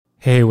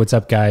Hey, what's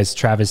up, guys?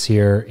 Travis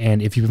here.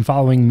 And if you've been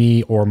following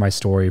me or my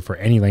story for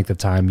any length of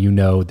time, you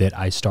know that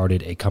I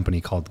started a company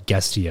called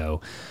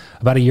Guestio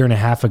about a year and a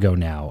half ago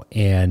now.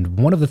 And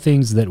one of the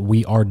things that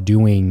we are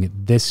doing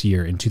this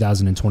year in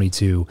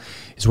 2022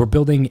 is we're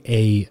building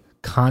a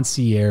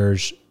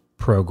concierge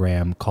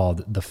program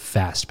called the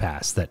Fast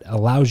Pass that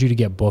allows you to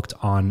get booked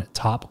on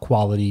top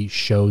quality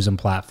shows and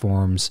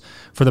platforms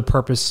for the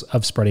purpose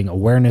of spreading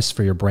awareness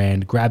for your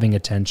brand, grabbing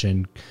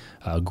attention,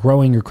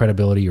 growing your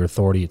credibility, your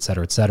authority, et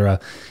cetera, et cetera.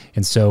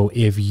 And so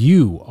if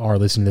you are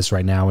listening to this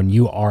right now and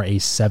you are a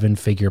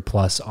 7-figure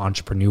plus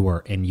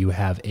entrepreneur and you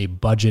have a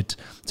budget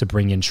to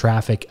bring in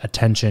traffic,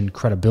 attention,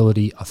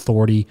 credibility,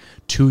 authority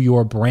to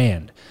your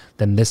brand,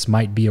 then this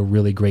might be a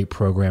really great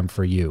program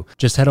for you.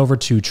 Just head over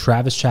to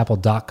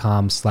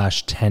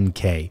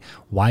travischappell.com/10K.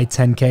 Why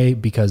 10K?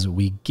 Because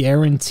we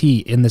guarantee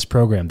in this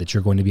program that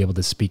you're going to be able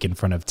to speak in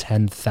front of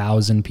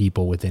 10,000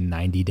 people within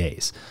 90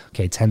 days.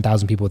 Okay,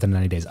 10,000 people within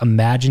 90 days.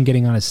 Imagine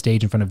getting on a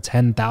stage in front of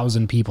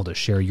 10,000 people to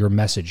share your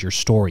message, your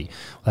story.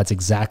 Well, that's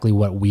exactly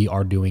what we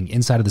are doing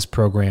inside of this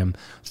program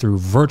through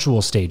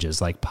virtual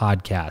stages like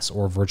podcasts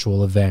or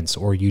virtual events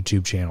or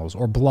YouTube channels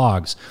or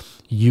blogs.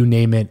 You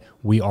name it,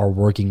 we are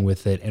working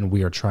with it, and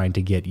we are trying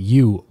to get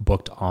you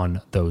booked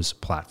on those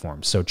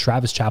platforms. So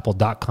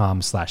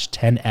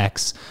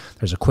travischappell.com/10X.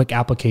 There's a quick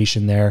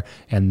application there,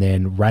 and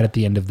then right at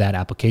the end of that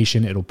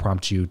application, it'll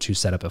prompt you to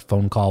set up a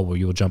phone call where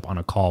you'll jump on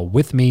a call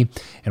with me,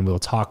 and we'll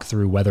talk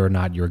through whether or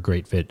not you're a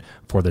great fit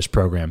for this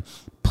program.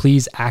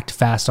 Please act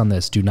fast on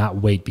this. Do not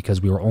wait,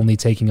 because we are only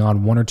taking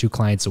on 1 or 2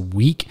 clients a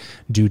week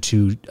due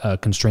to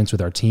constraints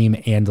with our team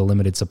and the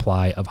limited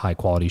supply of high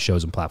quality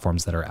shows and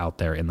platforms that are out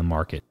there in the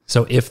market.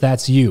 So if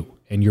that's you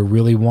and you're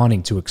really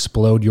wanting to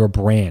explode your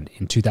brand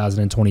in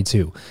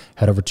 2022,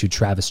 head over to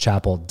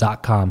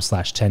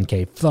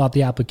travischappell.com/10K, fill out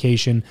the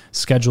application,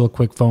 schedule a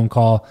quick phone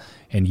call,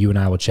 and you and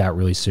I will chat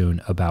really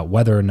soon about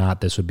whether or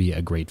not this would be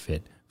a great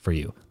fit for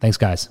you. Thanks,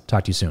 guys.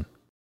 Talk to you soon.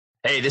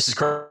 Hey, this is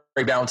Craig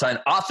Ballantyne,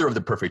 author of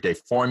The Perfect Day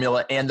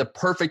Formula and The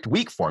Perfect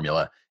Week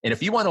Formula. And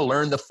if you want to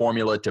learn the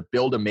formula to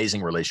build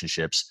amazing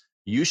relationships,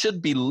 you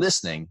should be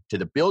listening to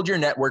the Build Your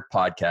Network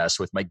podcast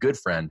with my good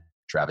friend,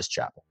 Travis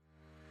Chappell.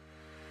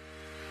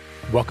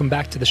 Welcome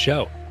back to the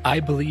show.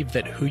 I believe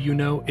that who you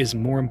know is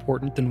more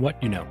important than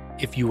what you know.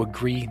 If you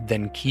agree,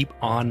 then keep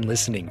on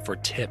listening for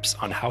tips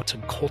on how to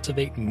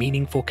cultivate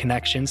meaningful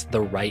connections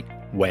the right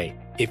way.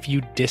 If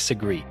you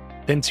disagree,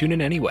 then tune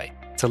in anyway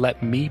to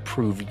let me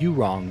prove you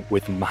wrong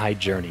with my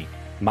journey.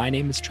 My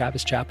name is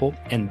Travis Chappell,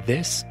 and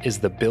this is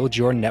the Build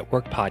Your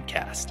Network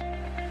podcast.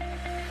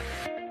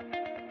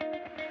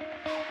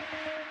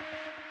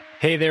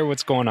 Hey there,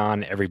 what's going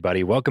on,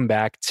 everybody? Welcome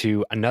back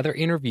to another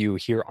interview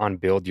here on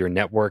Build Your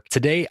Network.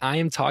 Today, I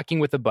am talking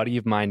with a buddy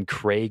of mine,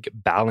 Craig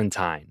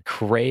Ballantyne.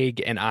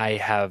 Craig and I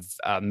have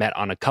met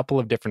on a couple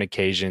of different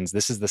occasions.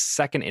 This is the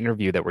second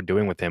interview that we're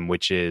doing with him,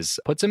 which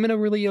puts him in a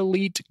really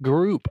elite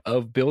group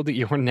of Build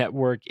Your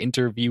Network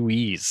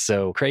interviewees.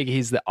 So Craig,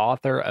 he's the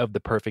author of The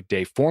Perfect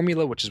Day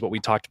Formula, which is what we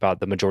talked about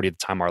the majority of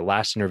the time, our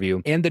last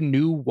interview, and the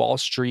new Wall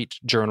Street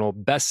Journal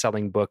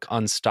best-selling book,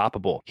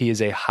 Unstoppable. He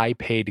is a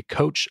high-paid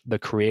coach, the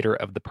creator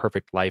of the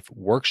Perfect Life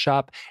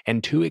Workshop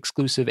and 2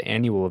 exclusive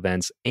annual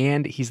events.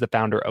 And he's the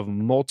founder of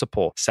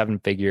multiple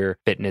 7-figure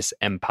fitness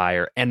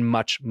empire and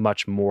much,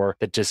 much more.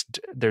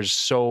 There's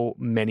so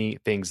many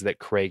things that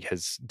Craig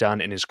has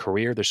done in his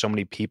career. There's so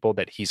many people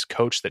that he's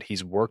coached, that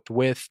he's worked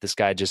with. This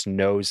guy just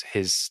knows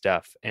his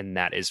stuff, and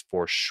that is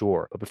for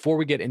sure. But before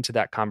we get into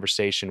that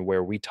conversation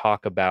where we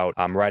talk about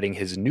writing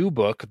his new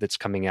book that's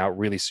coming out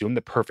really soon,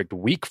 The Perfect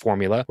Week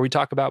Formula, where we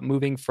talk about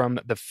moving from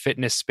the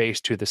fitness space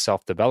to the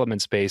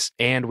self-development space,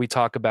 and we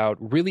talk about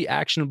really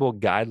actionable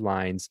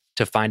guidelines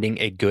to finding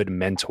a good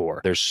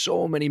mentor. There's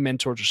so many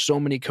mentors, there's so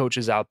many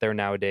coaches out there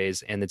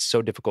nowadays, and it's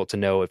so difficult to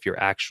know if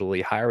you're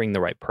actually hiring the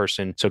right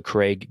person. So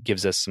Craig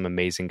gives us some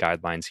amazing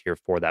guidelines here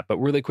for that. But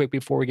really quick,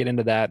 before we get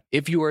into that,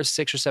 if you are a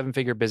 6 or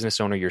 7-figure business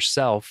owner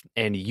yourself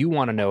and you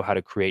want to know how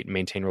to create and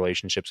maintain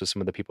relationships with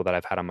some of the people that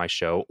I've had on my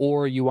show,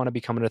 or you want to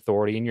become an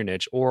authority in your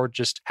niche, or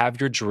just have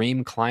your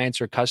dream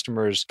clients or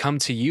customers come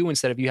to you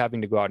instead of you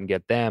having to go out and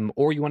get them,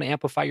 or you want to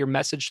amplify your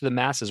message to the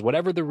masses,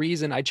 whatever the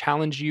reason, I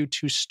challenge you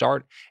to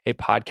start a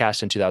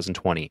podcast in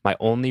 2020. My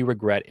only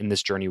regret in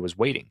this journey was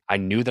waiting. I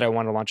knew that I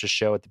wanted to launch a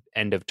show at the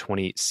end of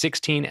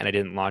 2016, and I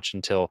didn't launch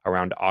until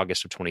around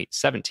August of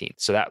 2017.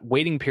 So that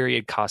waiting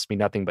period cost me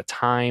nothing but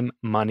time,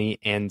 money,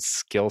 and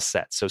skill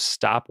set. So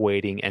stop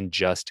waiting and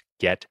just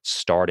get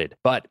started.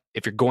 But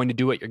if you're going to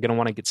do it, you're going to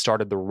want to get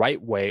started the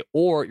right way,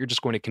 or you're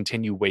just going to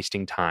continue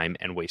wasting time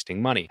and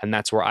wasting money. And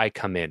that's where I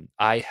come in.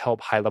 I help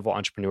high-level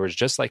entrepreneurs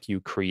just like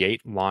you create,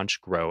 launch,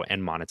 grow,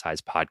 and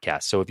monetize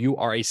podcasts. So if you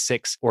are a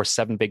 6 or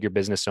 7-figure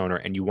business owner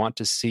and you want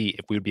to see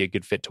if we would be a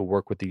good fit to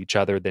work with each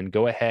other, then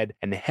go ahead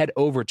and head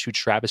over to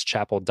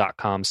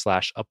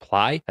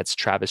travischappell.com/apply. That's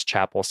Travis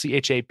Chappell,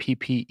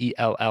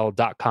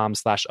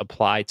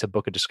 CHAPPELL.com/apply to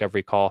book a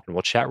discovery call, and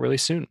we'll chat really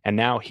soon. And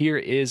now here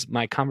is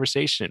my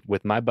conversation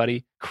with my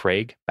buddy,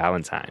 Craig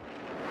Ballantyne.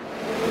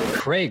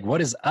 Craig, what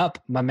is up,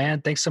 my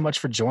man? Thanks so much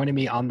for joining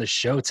me on the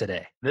show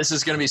today. This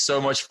is going to be so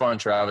much fun,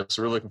 Travis.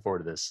 We're looking forward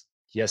to this.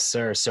 Yes,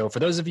 sir. So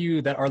for those of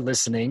you that are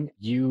listening,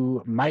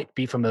 you might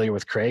be familiar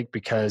with Craig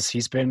because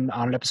he's been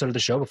on an episode of the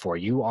show before.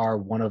 You are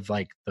one of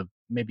like the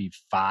maybe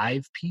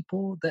 5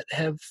 people that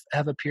have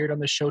appeared on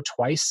the show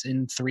twice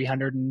in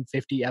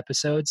 350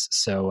 episodes.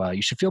 So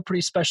you should feel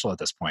pretty special at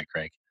this point,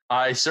 Craig.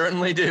 I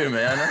certainly do,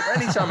 man.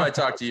 Anytime I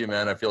talk to you,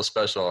 man, I feel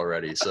special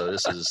already. So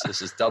this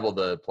is double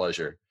the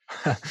pleasure.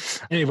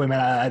 Anyway,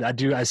 man,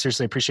 I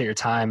seriously appreciate your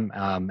time.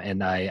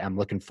 And I am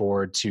looking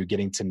forward to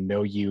getting to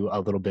know you a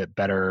little bit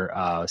better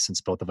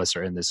since both of us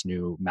are in this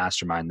new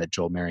mastermind that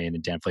Joel Marion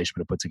and Dan Fleischman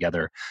have put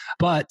together.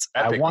 But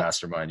epic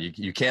mastermind.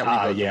 You can't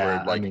leave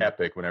out the word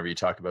epic whenever you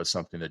talk about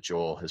something that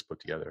Joel has put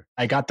together.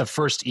 I got the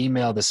first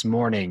email this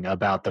morning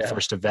about the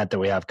first event that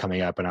we have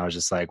coming up. And I was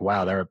just like,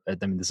 wow,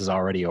 this is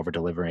already over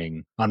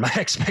delivering on my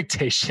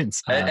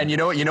expectations. And you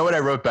know what I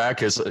wrote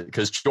back is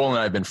because Joel and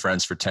I have been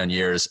friends for 10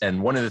 years.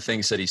 And one of the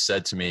things that he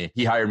said to me,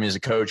 he hired me as a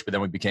coach, but then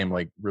we became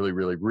like really,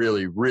 really,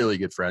 really, really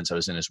good friends. I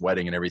was in his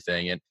wedding and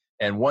everything.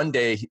 And one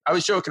day I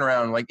was joking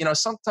around, like,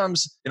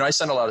 sometimes, I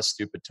send a lot of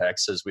stupid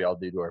texts as we all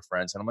do to our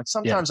friends. And I'm like,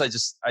 sometimes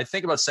I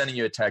think about sending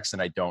you a text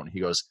and I don't. He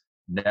goes,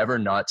 never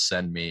not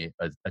send me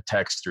a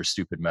text or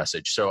stupid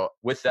message. So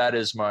with that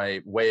as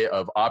my way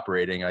of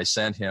operating, I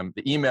sent him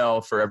the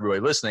email for everybody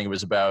listening. It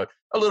was about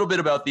a little bit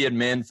about the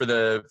admin for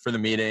the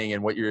meeting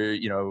and what you're,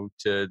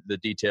 to the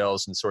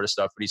details and sort of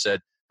stuff. But he said,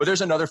 but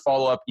there's another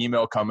follow-up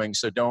email coming,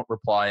 so don't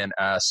reply and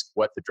ask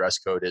what the dress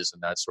code is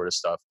and that sort of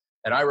stuff.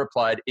 And I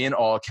replied in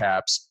all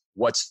caps,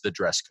 what's the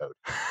dress code?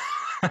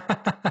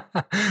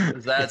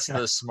 That's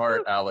the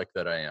smart Alec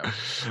that I am.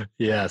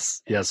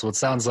 Yes. Well, it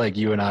sounds like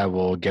you and I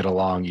will get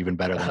along even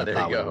better than I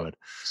thought we would.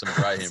 Some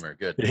dry humor.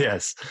 Good.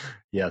 Yes.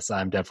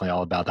 I'm definitely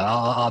all about that.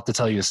 I'll have to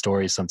tell you a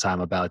story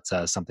sometime about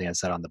something I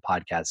said on the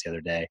podcast the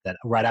other day that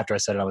right after I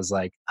said it, I was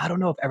like, I don't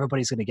know if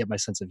everybody's going to get my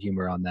sense of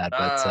humor on that,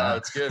 but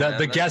that's good,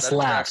 the guest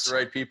laughed. The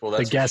right people.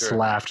 The guest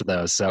laughed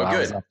though. So I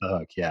was off the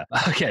hook. Yeah.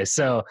 Okay.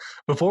 So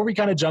before we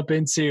kind of jump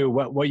into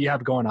what you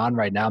have going on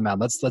right now, man,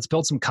 let's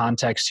build some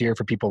context here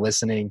for people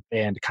listening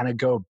and kind of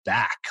go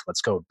back.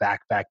 Let's go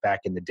back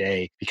in the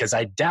day, because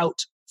I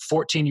doubt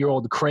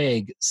 14-year-old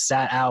Craig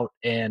sat out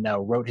and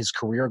wrote his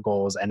career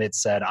goals and it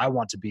said, I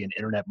want to be an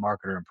internet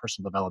marketer and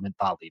personal development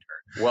thought leader.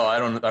 Well, I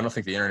don't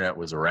think the internet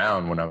was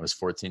around when I was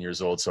 14 years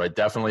old. So I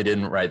definitely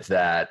didn't write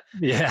that.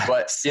 Yeah.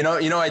 But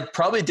I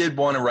probably did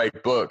want to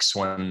write books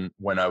when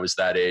I was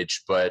that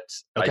age, but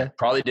I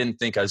probably didn't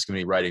think I was going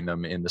to be writing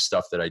them in the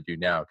stuff that I do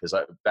now. Because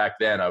back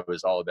then I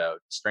was all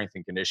about strength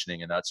and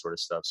conditioning and that sort of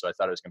stuff. So I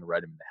thought I was going to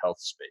write them in the health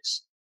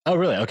space. Oh,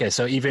 really? Okay.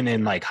 So even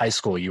in like high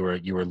school, you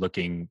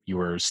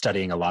were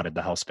studying a lot in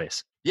the health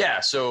space. Yeah.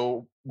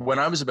 So when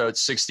I was about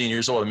 16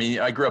 years old,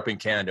 I grew up in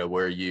Canada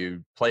where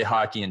you play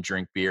hockey and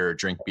drink beer, or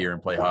drink beer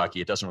and play hockey.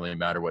 It doesn't really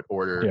matter what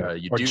order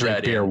you do drink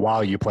that beer in.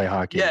 While you play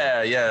hockey.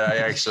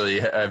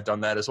 Yeah. I've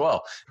done that as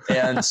well.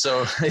 And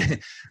so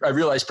I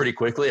realized pretty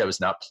quickly I was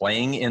not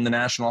playing in the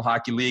National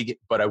Hockey League,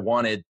 but that's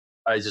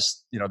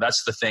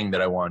the thing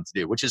that I wanted to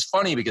do, which is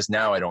funny because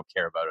now I don't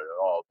care about it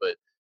at all. But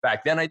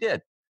back then I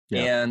did.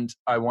 Yeah. And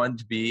I wanted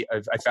to be,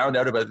 I found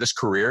out about this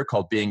career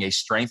called being a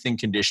strength and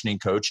conditioning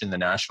coach in the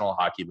National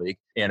Hockey League.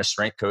 And a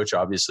strength coach,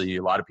 obviously,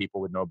 a lot of people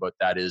would know about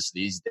that is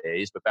these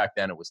days, but back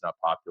then it was not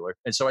popular.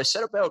 And so I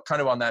set about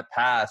kind of on that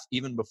path,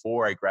 even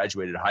before I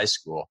graduated high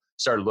school,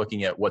 started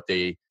looking at what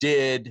they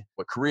did,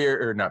 what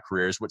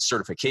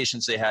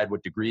certifications they had,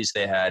 what degrees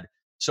they had.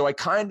 So I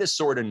kind of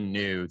sort of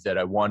knew that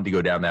I wanted to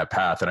go down that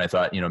path. And I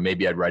thought,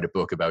 maybe I'd write a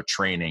book about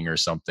training or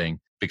something,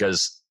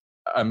 because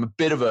I'm a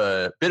bit of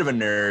a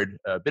nerd,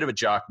 a bit of a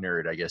jock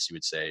nerd, I guess you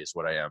would say, is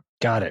what I am.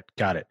 Got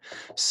it.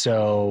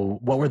 So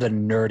what were the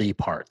nerdy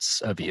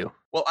parts of you?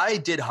 Well, I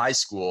did high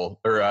school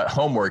or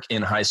homework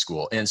in high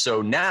school. And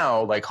so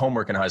now like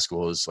homework in high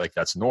school is like,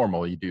 that's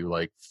normal. You do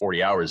like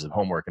 40 hours of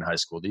homework in high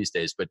school these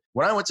days. But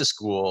when I went to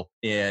school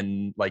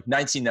in like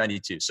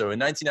 1992, so in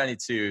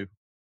 1992,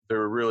 there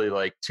were really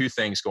like 2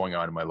 things going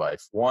on in my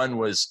life. One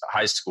was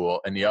high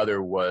school and the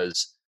other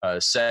was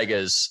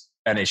Sega's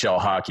NHL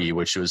Hockey,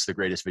 which was the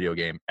greatest video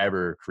game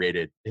ever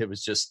created. It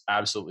was just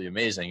absolutely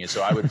amazing. And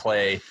so I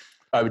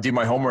would do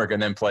my homework and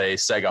then play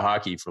Sega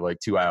Hockey for like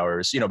 2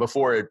 hours,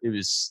 before it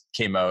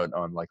came out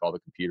on like all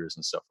the computers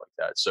and stuff like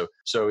that. So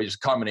it was a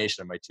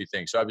combination of my 2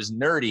 things. So I was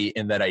nerdy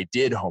in that I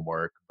did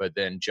homework, but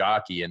then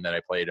jockey in that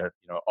I played,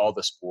 all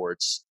the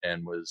sports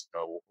and was,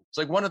 it's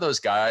like one of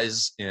those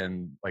guys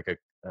in like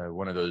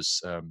one of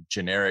those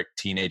generic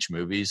teenage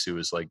movies who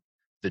was like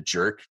the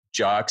jerk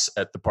jocks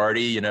at the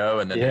party, and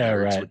then the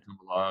nerds would come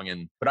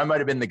along. But I might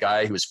have been the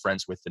guy who was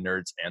friends with the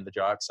nerds and the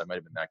jocks. I might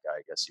have been that guy,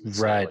 I guess you would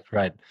say.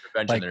 Right.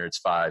 Revenge of the Nerds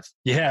 5.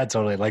 Yeah,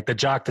 totally. Like the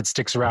jock that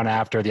sticks around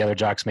after the other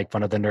jocks make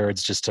fun of the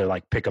nerds just to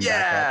like pick them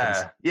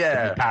back up.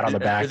 And pat on the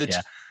back.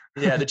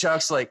 The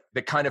jock's like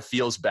that kind of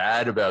feels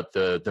bad about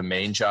the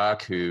main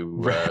jock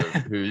who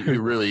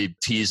really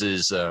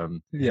teases.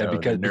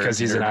 Because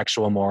he's an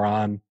actual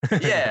moron.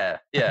 Yeah.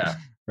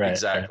 Right.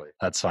 Exactly. Right.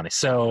 That's funny.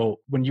 So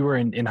when you were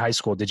in high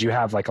school, did you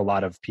have like a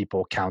lot of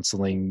people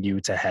counseling you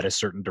to head a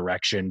certain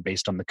direction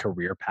based on the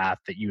career path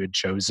that you had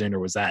chosen, or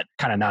was that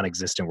kind of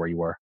non-existent where you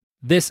were?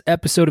 This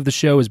episode of the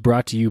show is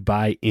brought to you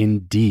by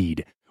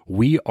Indeed.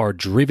 We are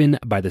driven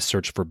by the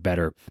search for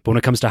better. But when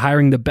it comes to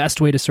hiring, the best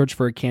way to search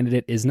for a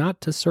candidate is not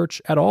to search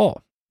at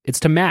all. It's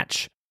to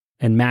match,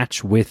 and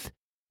match with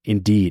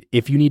Indeed.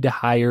 If you need to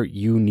hire,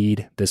 you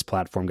need this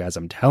platform, guys.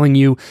 I'm telling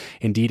you,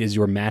 Indeed is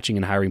your matching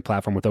and hiring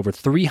platform with over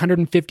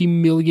 350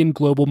 million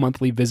global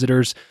monthly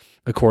visitors,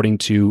 according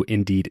to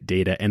Indeed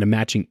data, and a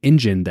matching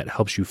engine that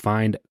helps you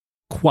find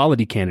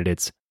quality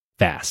candidates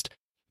fast.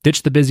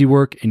 Ditch the busy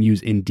work and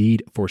use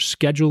Indeed for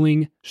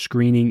scheduling,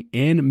 screening,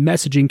 and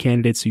messaging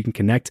candidates so you can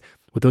connect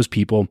with those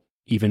people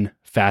even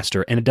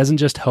faster. And it doesn't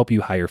just help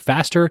you hire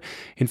faster.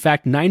 In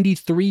fact,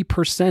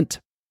 93%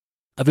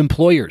 of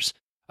employers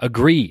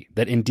agree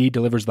that Indeed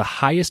delivers the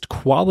highest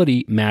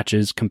quality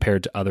matches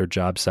compared to other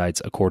job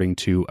sites, according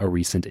to a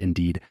recent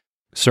Indeed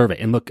survey.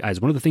 And look,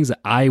 guys, one of the things that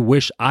I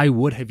wish I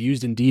would have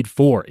used Indeed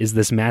for is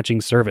this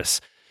matching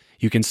service.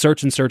 You can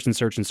search and search and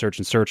search and search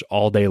and search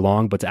all day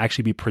long, but to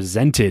actually be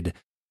presented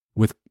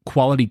with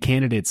quality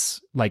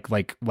candidates, like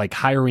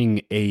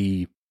hiring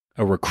a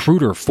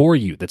recruiter for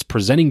you that's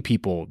presenting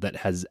people that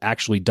has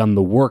actually done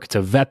the work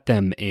to vet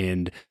them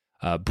and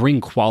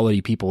bring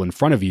quality people in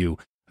front of you.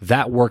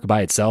 That work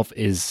by itself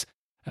is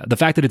the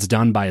fact that it's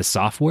done by a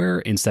software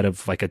instead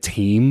of like a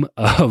team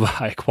of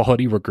high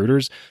quality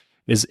recruiters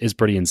is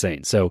pretty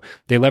insane. So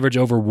they leverage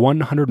over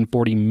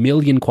 140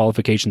 million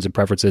qualifications and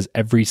preferences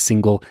every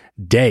single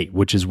day,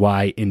 which is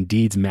why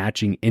Indeed's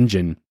matching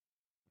engine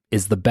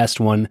is the best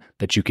one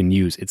that you can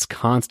use. It's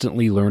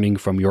constantly learning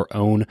from your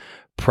own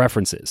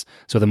preferences.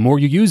 So the more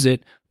you use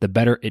it, the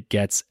better it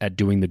gets at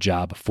doing the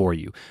job for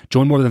you.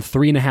 Join more than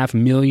 3.5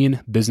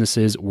 million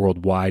businesses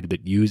worldwide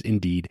that use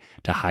Indeed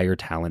to hire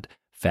talent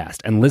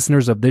fast. And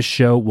listeners of this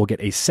show will get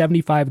a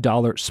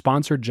 $75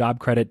 sponsored job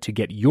credit to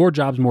get your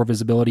jobs more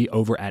visibility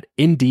over at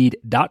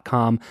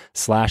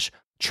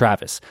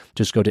Indeed.com/Travis.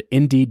 Just go to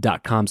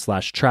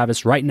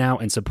Indeed.com/Travis right now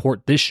and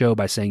support this show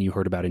by saying you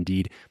heard about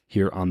Indeed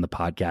here on the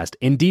podcast.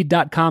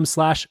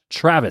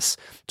 Indeed.com/Travis.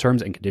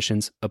 Terms and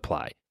conditions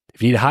apply.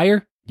 If you need to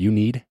hire, you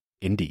need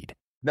Indeed.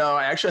 No,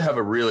 I actually have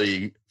a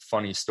really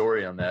funny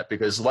story on that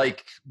because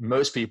like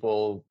most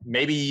people,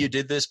 maybe you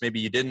did this, maybe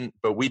you didn't,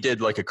 but we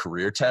did like a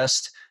career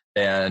test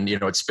and,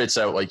 it spits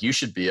out like you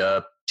should be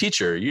a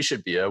teacher, you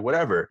should be a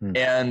whatever.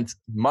 And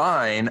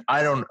mine,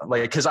 I don't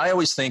like, because I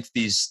always think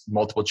these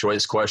multiple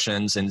choice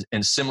questions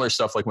and similar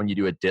stuff, like when you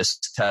do a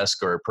DISC test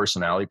or a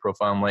personality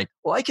profile, I'm like,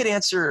 well, I could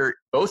answer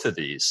both of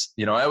these.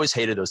 I always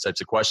hated those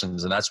types of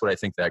questions. And that's what I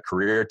think that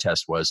career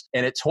test was.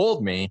 And it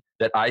told me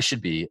that I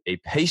should be a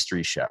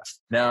pastry chef.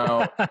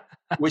 Now,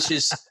 which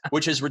is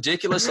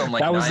ridiculous. On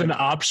like that was an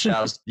option.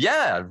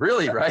 Yeah,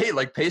 really, right?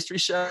 Like pastry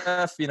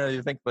chef,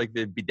 you think like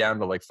they'd be down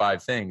to like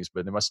 5 things,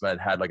 but they must have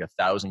had like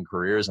 1,000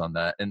 careers on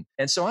that. And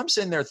so I'm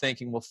sitting there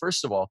thinking, well,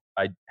 first of all,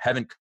 I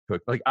haven't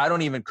cooked. Like I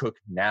don't even cook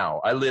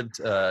now. I lived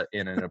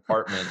in an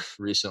apartment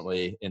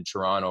recently in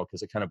Toronto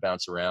because I kind of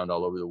bounce around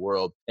all over the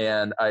world.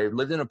 And I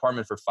lived in an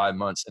apartment for 5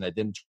 months and I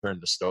didn't turn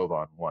the stove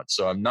on once.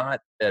 So I'm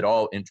not at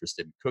all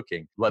interested in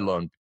cooking, let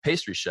alone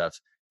pastry chef.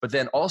 But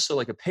then also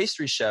like a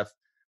pastry chef,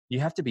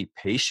 you have to be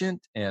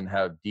patient and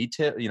have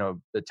detail,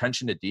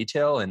 attention to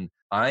detail. And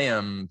I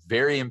am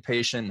very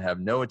impatient and have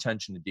no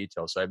attention to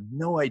detail. So I have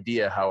no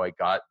idea how I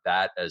got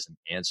that as an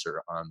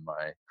answer on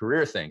my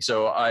career thing.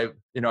 So I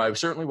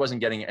certainly wasn't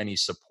getting any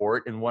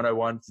support in what I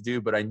wanted to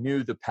do, but I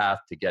knew the path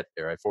to get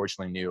there. I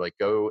fortunately knew like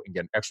go and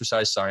get an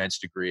exercise science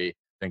degree,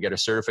 then get a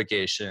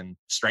certification,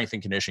 strength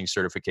and conditioning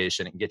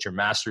certification, and get your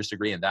master's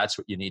degree. And that's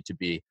what you need to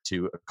be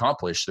to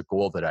accomplish the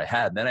goal that I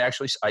had. And then I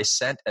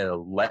sent a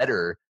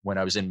letter when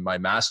I was in my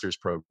master's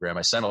program.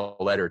 I sent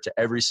a letter to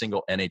every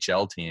single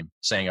NHL team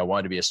saying I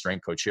wanted to be a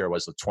strength coach here. I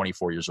was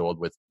 24 years old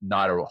with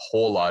not a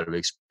whole lot of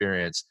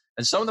experience.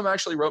 And some of them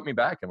actually wrote me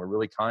back and were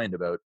really kind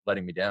about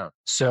letting me down.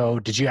 So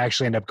did you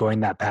actually end up going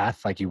that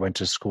path? Like you went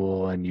to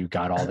school and you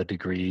got all the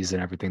degrees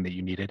and everything that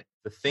you needed?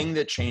 The thing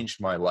that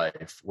changed my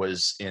life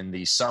was in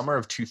the summer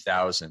of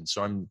 2000.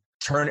 So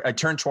I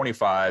turned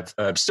 25.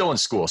 I'm still in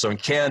school. So in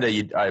Canada,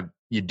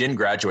 you didn't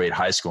graduate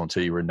high school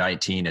until you were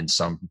 19 in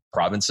some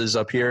provinces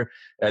up here.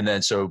 And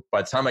then so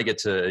by the time I get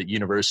to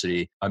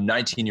university, I'm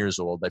 19 years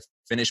old. I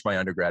finished my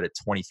undergrad at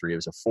 23. It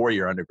was a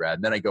 4-year undergrad.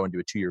 And then I go and do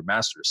a 2-year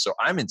master's. So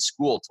I'm in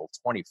school till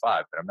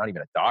 25, but I'm not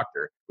even a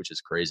doctor, which is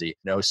crazy. I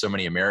know so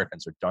many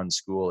Americans are done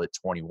school at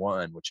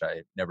 21, which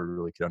I never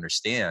really could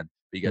understand.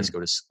 But you guys go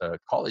to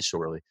college so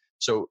early.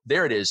 So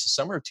there it is, the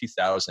summer of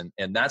 2000.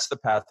 And that's the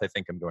path I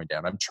think I'm going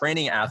down. I'm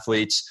training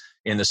athletes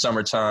in the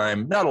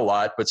summertime, not a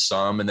lot, but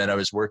some. And then I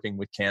was working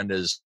with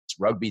Canada's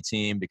rugby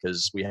team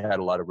because we had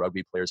a lot of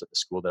rugby players at the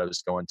school that I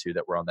was going to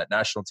that were on that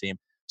national team.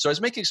 So I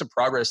was making some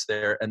progress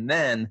there. And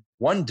then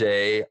one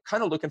day,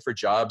 kind of looking for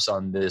jobs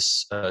on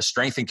this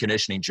strength and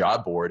conditioning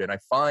job board. And I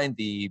find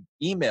the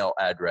email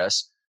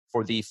address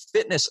for the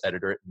fitness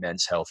editor at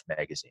Men's Health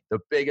Magazine, the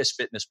biggest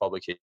fitness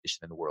publication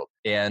in the world.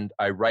 And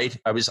I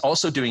was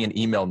also doing an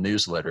email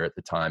newsletter at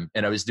the time,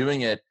 and I was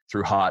doing it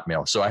through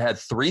Hotmail. So I had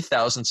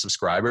 3,000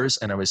 subscribers,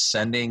 and I was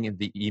sending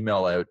the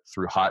email out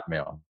through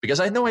Hotmail because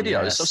I had no idea.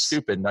 Yes. I was so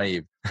stupid,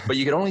 naive. But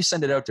you could only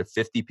send it out to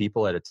 50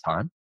 people at a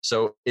time.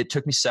 So it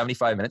took me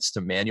 75 minutes to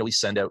manually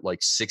send out like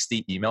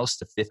 60 emails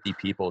to 50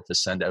 people to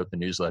send out the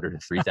newsletter to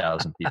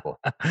 3,000 people.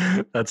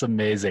 That's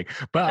amazing.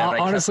 But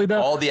honestly,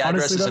 though, all the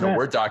addresses in a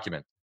Word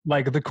document.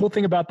 Like the cool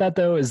thing about that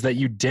though is that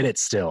you did it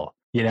still.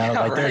 You know,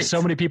 like there's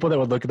so many people that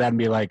would look at that and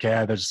be like,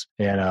 yeah, there's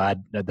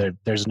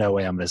no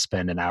way I'm going to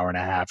spend an hour and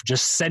a half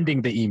just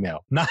sending the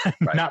email,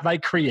 not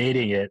like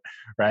creating it,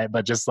 right?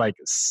 But just like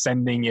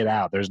sending it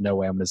out. There's no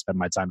way I'm going to spend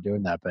my time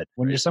doing that. But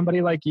when you're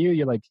somebody like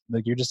you're like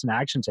you're just an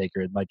action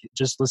taker. Like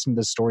just listening to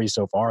the story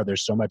so far,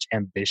 there's so much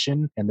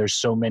ambition and there's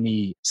so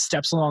many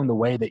steps along the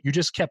way that you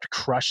just kept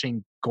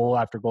crushing goal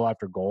after goal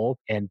after goal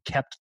and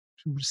kept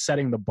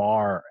setting the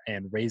bar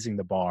and raising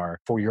the bar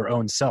for your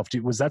own self.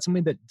 Was that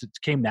something that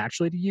came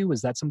naturally to you?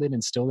 Was that something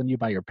instilled in you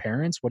by your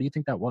parents? What do you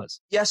think that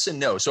was? Yes and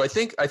no. So I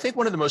think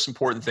one of the most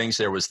important things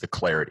there was the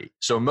clarity.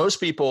 So most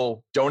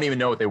people don't even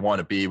know what they want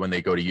to be when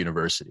they go to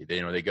university.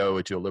 They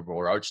go to a liberal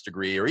arts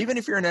degree, or even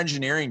if you're an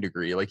engineering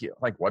degree, like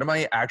what am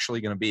I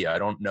actually going to be? I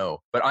don't know.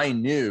 But I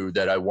knew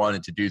that I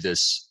wanted to do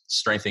this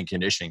strength and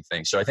conditioning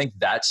thing. So I think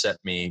that set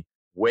me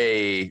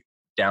way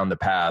down the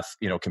path,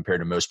 compared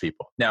to most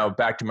people. Now,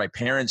 back to my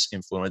parents'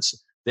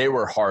 influence, they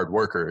were hard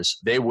workers.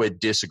 They would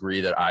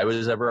disagree that I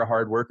was ever a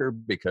hard worker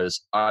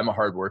because I'm a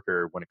hard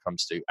worker when it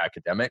comes to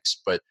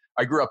academics. But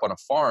I grew up on a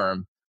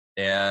farm,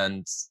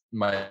 and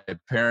my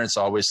parents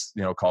always,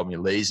 called me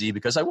lazy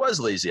because I was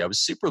lazy. I was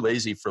super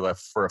lazy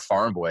for a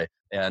farm boy.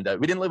 And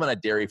we didn't live on a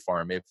dairy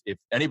farm. If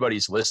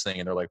anybody's listening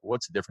and they're like,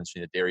 what's the difference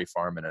between a dairy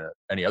farm and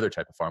any other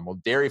type of farm?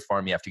 Well, dairy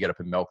farm, you have to get up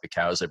and milk the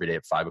cows every day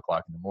at 5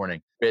 o'clock in the morning.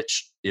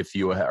 Which, if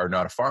you are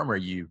not a farmer,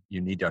 you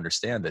need to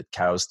understand that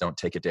cows don't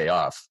take a day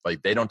off.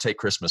 Like they don't take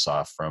Christmas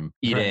off from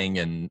eating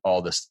and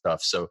all this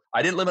stuff. So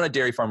I didn't live on a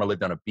dairy farm. I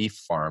lived on a beef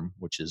farm,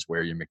 which is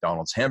where your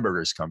McDonald's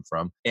hamburgers come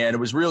from. And it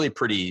was really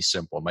pretty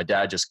simple. My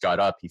dad just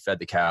got up, he fed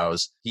the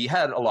cows. He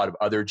had a lot of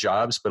other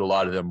jobs, but a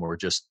lot of them were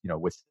just,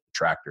 with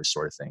tractors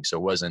sort of thing. So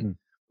it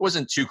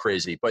wasn't too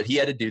crazy, but he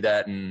had to do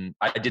that. And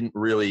I didn't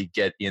really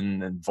get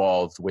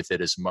involved with it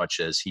as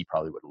much as he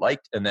probably would have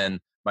liked. And then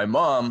my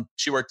mom,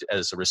 she worked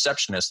as a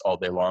receptionist all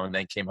day long and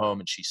then came home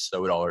and she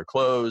sewed all her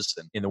clothes.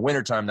 And in the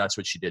wintertime, that's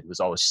what she did,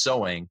 was always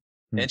sewing.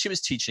 And she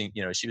was teaching,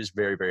 she was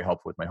very, very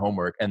helpful with my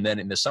homework. And then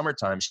in the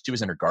summertime, she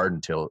was in her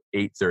garden till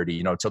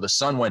 8:30, till the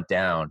sun went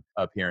down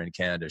up here in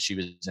Canada. She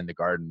was in the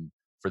garden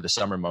for the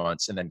summer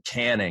months and then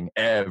canning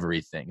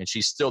everything. And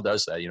she still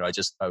does that.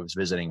 I was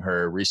visiting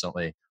her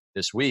recently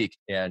this week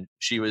and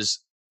she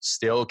was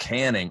still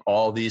canning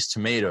all these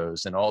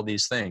tomatoes and all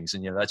these things.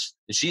 And,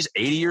 she's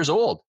 80 years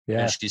old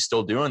and she's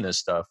still doing this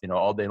stuff,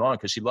 all day long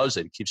because she loves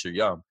it. It keeps her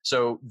young.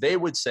 So they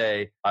would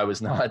say I was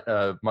not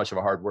much of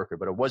a hard worker,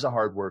 but I was a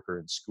hard worker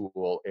in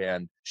school.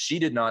 And she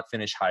did not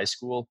finish high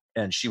school.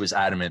 And she was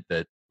adamant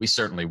that we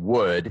certainly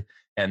would.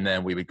 And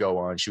then we would go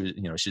on. She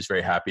was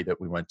very happy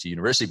that we went to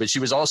university, but she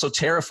was also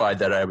terrified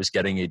that I was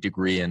getting a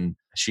degree and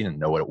she didn't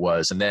know what it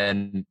was. And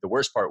then the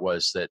worst part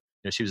was that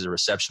she was a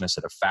receptionist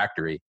at a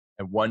factory.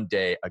 And one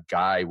day a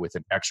guy with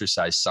an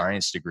exercise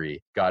science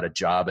degree got a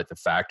job at the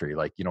factory.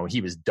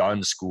 He was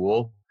done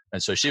school.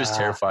 And so she was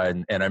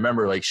terrified. And I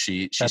remember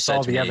she that's said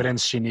all to the me,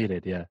 evidence she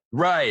needed. Yeah.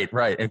 Right.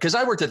 And because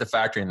I worked at the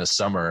factory in the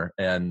summer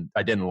and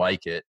I didn't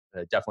like it.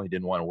 I definitely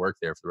didn't want to work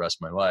there for the rest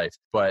of my life.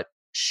 But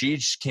she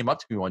just came up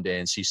to me one day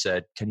and she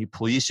said, can you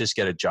please just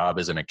get a job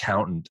as an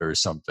accountant or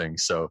something?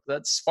 So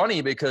that's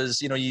funny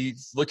because, you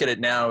look at it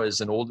now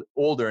as an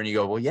older and you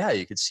go, well, yeah,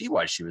 you could see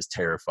why she was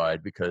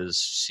terrified because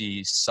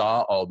she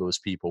saw all those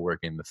people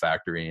working in the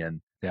factory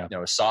and,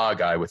 saw a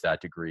guy with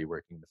that degree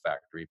working in the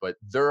factory. But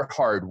their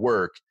hard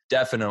work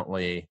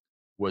definitely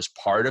was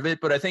part of it.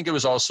 But I think it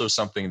was also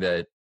something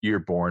that you're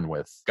born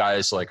with.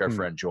 Guys like our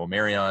friend Joel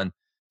Marion,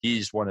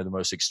 he's one of the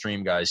most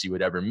extreme guys you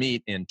would ever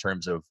meet in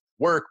terms of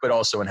work, but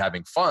also in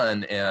having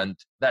fun. And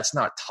that's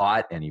not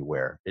taught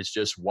anywhere. It's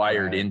just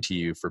wired into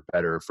you for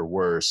better or for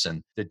worse.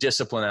 And the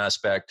discipline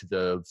aspect,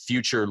 the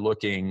future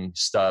looking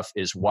stuff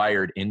is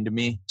wired into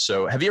me.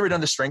 So have you ever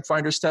done the Strength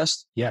Finders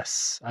test?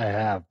 Yes, I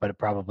have, but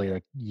probably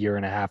like a year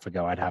and a half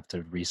ago, I'd have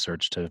to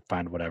research to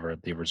find whatever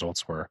the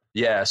results were.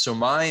 Yeah. So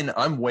mine,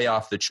 I'm way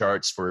off the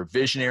charts for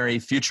visionary,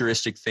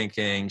 futuristic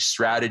thinking,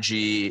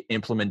 strategy,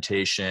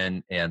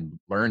 implementation, and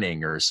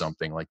learning or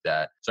something like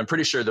that. So I'm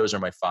pretty sure those are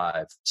my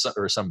 5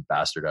 or some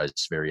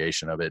bastardized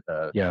variation of it.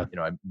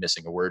 I'm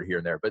missing a word here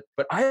and there, but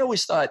I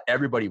always thought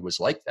everybody was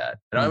like that.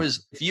 And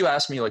if you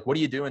ask me what do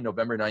you do on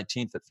November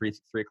 19th at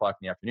 3 o'clock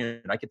in the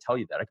afternoon? I could tell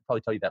you that. I could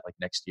probably tell you that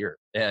next year.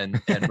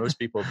 And most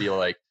people would be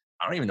like,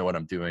 I don't even know what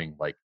I'm doing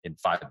in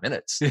 5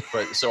 minutes.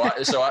 But so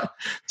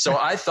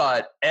I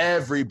thought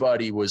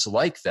everybody was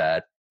like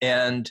that.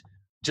 And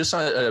just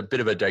a bit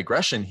of a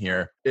digression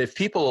here. If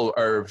people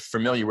are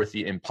familiar with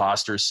the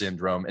imposter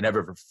syndrome and have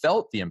ever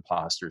felt the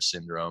imposter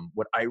syndrome,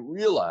 what I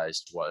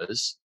realized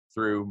was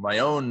through my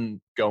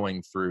own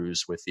going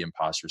throughs with the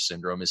imposter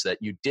syndrome is that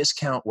you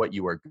discount what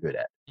you are good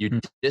at. You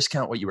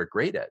discount what you are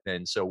great at.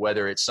 And so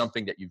whether it's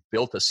something that you've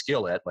built a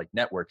skill at, like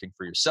networking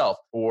for yourself,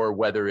 or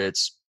whether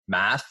it's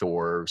math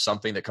or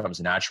something that comes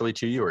naturally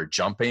to you or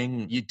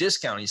jumping, you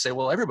discount and you say,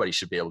 well, everybody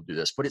should be able to do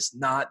this, but it's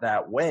not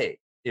that way.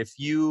 If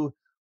you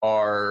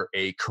are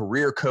a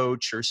career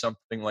coach or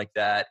something like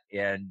that,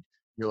 and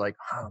you're like,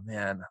 oh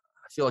man,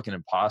 I feel like an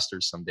imposter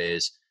some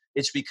days,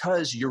 it's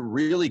because you're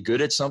really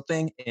good at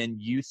something and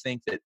you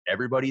think that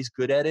everybody's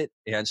good at it.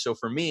 And so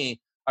for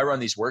me, I run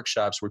these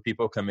workshops where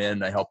people come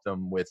in, I help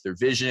them with their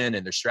vision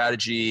and their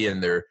strategy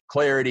and their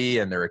clarity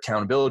and their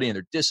accountability and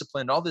their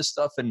discipline, all this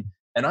stuff. And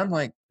I'm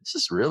like, this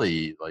is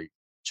really like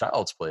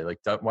child's play. Like,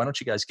 why don't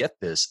you guys get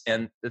this?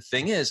 And the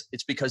thing is,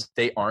 it's because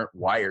they aren't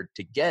wired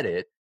to get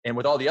it. And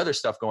with all the other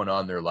stuff going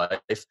on in their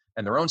life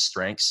and their own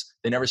strengths,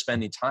 they never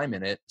spend any time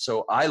in it.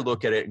 So I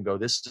look at it and go,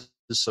 this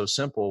is so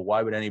simple.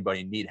 Why would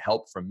anybody need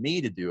help from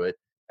me to do it?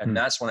 And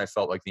that's when I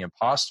felt like the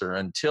imposter,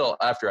 until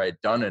after I had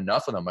done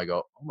enough of them, I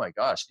go, oh my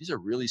gosh, these are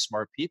really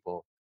smart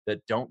people that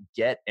don't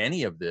get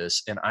any of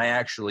this. And I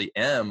actually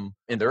am,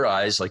 in their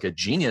eyes, like a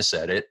genius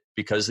at it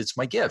because it's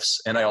my gifts.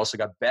 And I also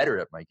got better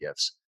at my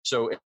gifts.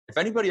 So if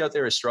anybody out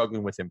there is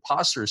struggling with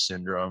imposter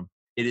syndrome,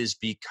 it is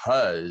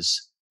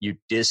because you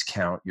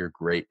discount your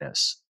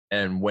greatness.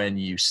 And when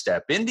you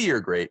step into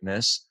your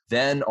greatness,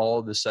 then all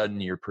of a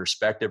sudden your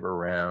perspective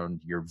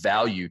around your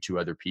value to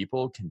other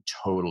people can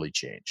totally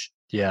change.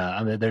 Yeah,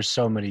 I mean, there's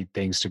so many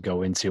things to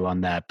go into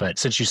on that. But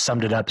since you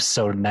summed it up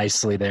so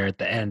nicely there at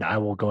the end, I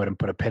will go ahead and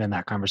put a pin in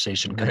that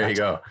conversation. There you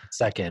go.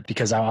 Second,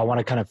 because I want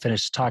to kind of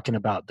finish talking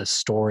about the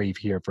story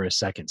here for a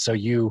second. So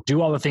you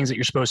do all the things that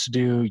you're supposed to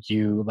do.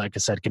 You, like I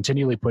said,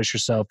 continually push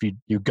yourself.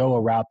 You go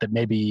a route that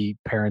maybe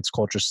parents,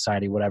 culture,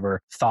 society,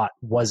 whatever, thought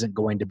wasn't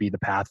going to be the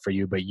path for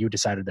you, but you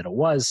decided that it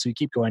was. So you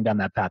keep going down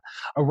that path.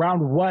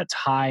 Around what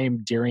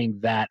time during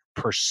that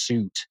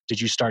pursuit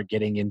did you start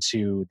getting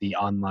into the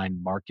online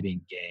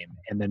marketing game?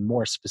 And then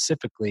more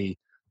specifically,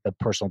 the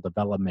personal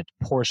development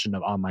portion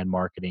of online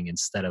marketing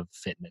instead of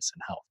fitness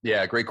and health?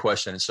 Yeah, great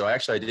question. So I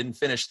didn't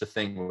finish the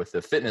thing with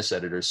the fitness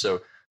editors.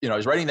 So, I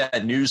was writing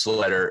that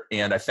newsletter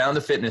and I found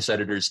the fitness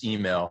editor's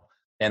email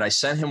and I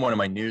sent him one of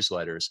my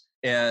newsletters.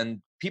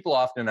 And people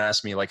often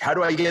ask me, like, how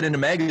do I get into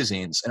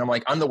magazines? And I'm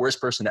like, I'm the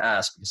worst person to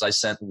ask because I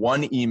sent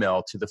one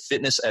email to the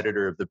fitness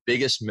editor of the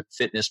biggest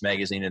fitness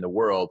magazine in the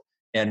world.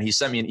 And he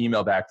sent me an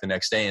email back the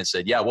next day and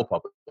said, yeah, we'll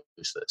publish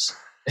this.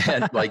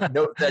 And like,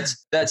 no,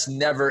 that's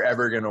never,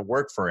 ever going to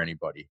work for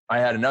anybody. I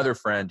had another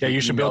friend. Yeah,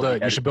 you should build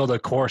a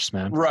course,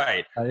 man.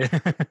 Right.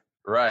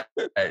 Right.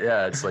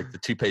 Yeah. It's like the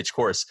 2-page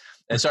course.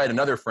 And so I had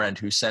another friend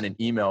who sent an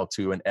email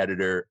to an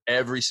editor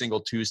every single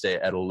Tuesday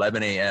at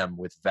 11 a.m.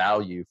 with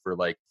value for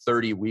like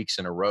 30 weeks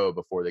in a row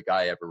before the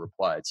guy ever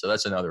replied. So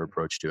that's another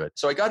approach to it.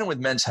 So I got in with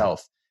Men's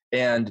Health.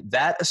 And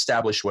that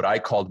established what I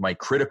called my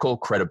critical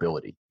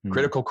credibility.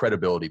 Critical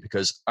credibility,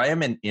 because I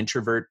am an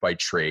introvert by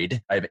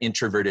trade. I have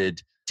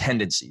introverted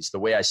tendencies, the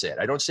way I say it.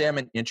 I don't say I'm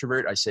an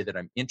introvert. I say that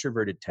I'm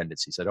introverted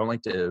tendencies. I don't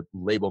like to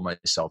label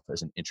myself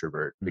as an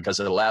introvert because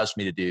it allows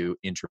me to do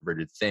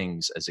introverted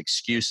things as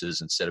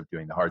excuses instead of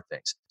doing the hard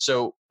things.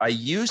 So I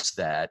used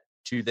that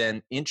to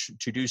then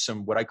to do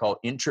some what I call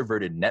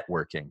introverted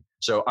networking.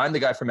 So I'm the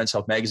guy from Men's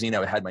Health Magazine.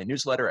 I had my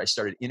newsletter. I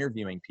started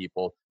interviewing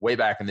people way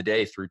back in the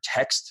day through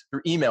text,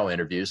 through email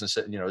interviews. And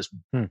so,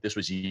 this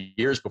was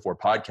years before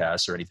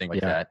podcasts or anything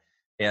like that.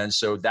 And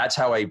so that's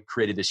how I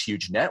created this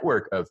huge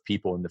network of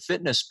people in the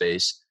fitness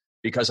space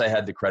because I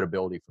had the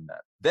credibility from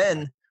that.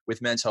 Then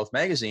with Men's Health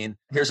Magazine,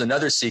 here's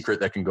another secret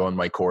that can go in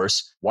my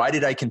course. Why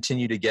did I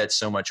continue to get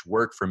so much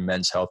work from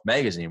Men's Health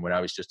Magazine when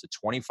I was just a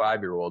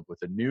 25-year-old with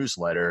a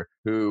newsletter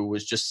who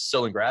was just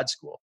still in grad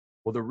school?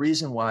 Well, the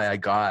reason why I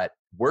got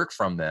work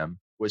from them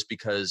was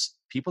because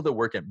people that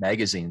work at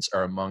magazines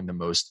are among the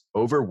most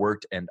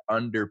overworked and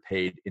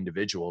underpaid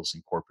individuals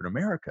in corporate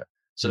America.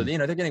 So,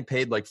 they're getting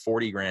paid like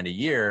 40 grand a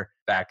year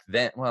back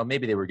then. Well,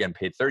 maybe they were getting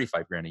paid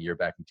 35 grand a year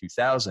back in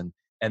 2000.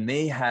 And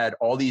they had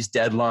all these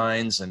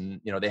deadlines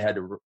and, they had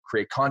to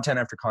create content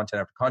after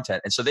content after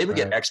content. And so they would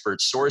get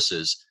expert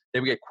sources. They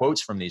would get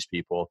quotes from these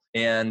people.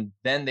 And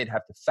then they'd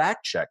have to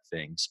fact check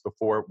things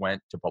before it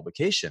went to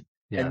publication.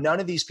 Yeah. And none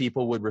of these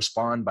people would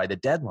respond by the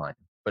deadline,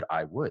 but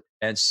I would.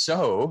 And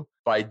so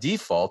by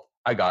default,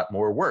 I got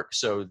more work.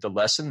 So the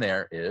lesson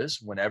there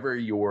is whenever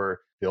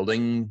you're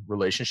building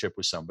relationship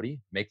with somebody,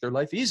 make their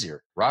life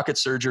easier. Rocket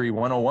surgery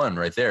 101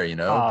 right there,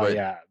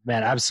 Yeah,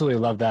 man, absolutely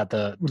love that.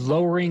 The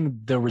lowering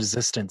the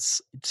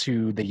resistance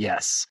to the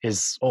yes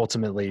is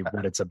ultimately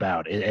what it's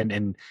about.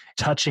 And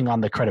touching on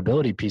the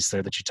credibility piece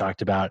there that you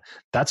talked about,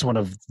 that's one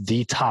of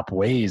the top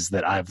ways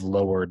that I've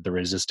lowered the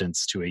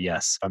resistance to a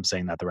yes, if I'm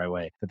saying that the right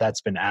way.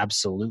 That's been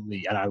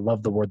absolutely, and I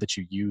love the word that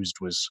you used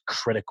was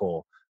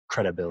critical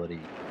credibility.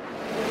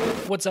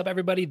 What's up,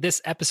 everybody?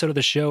 This episode of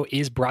the show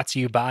is brought to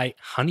you by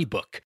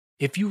HoneyBook.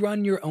 If you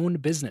run your own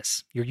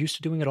business, you're used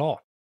to doing it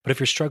all. But if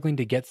you're struggling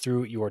to get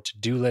through your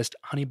to-do list,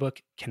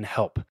 HoneyBook can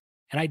help.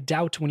 And I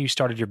doubt when you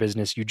started your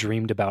business, you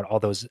dreamed about all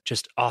those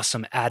just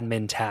awesome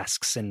admin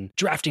tasks and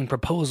drafting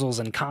proposals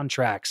and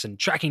contracts and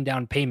tracking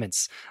down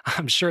payments.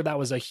 I'm sure that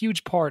was a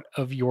huge part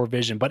of your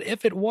vision. But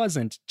if it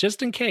wasn't,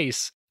 just in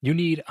case, you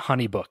need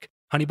HoneyBook.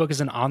 HoneyBook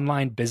is an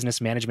online business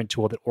management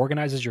tool that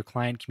organizes your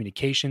client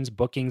communications,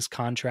 bookings,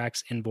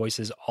 contracts,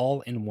 invoices,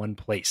 all in one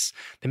place.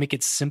 They make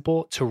it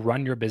simple to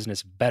run your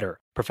business better.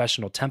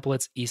 Professional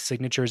templates,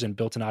 e-signatures, and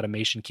built-in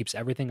automation keeps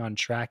everything on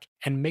track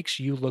and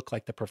makes you look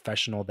like the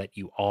professional that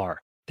you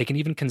are. They can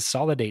even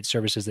consolidate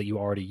services that you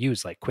already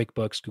use, like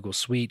QuickBooks, Google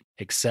Suite,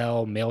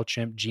 Excel,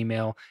 MailChimp,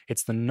 Gmail.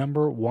 It's the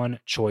number one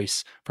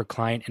choice for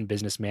client and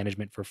business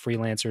management for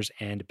freelancers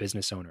and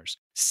business owners.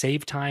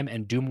 Save time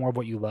and do more of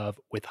what you love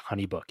with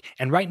HoneyBook.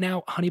 And right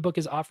now, HoneyBook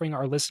is offering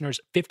our listeners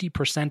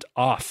 50%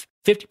 off.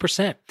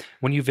 50%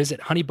 when you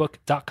visit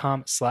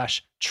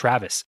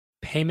honeybook.com/Travis.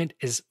 Payment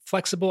is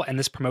flexible, and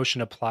this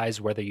promotion applies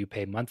whether you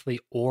pay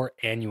monthly or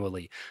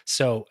annually.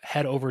 So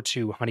head over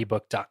to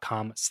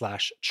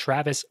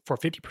honeybook.com/Travis for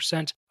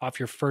 50% off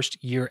your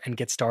first year and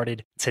get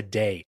started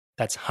today.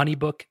 That's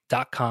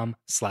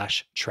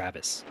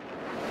honeybook.com/Travis.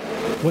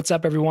 What's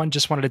up, everyone?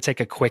 Just wanted to take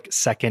a quick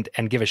second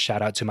and give a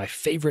shout out to my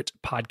favorite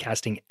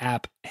podcasting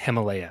app,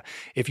 Himalaya.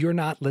 If you're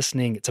not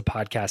listening to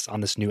podcasts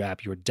on this new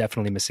app, you're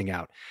definitely missing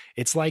out.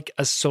 It's like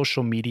a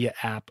social media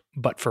app,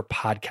 but for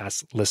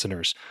podcast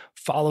listeners.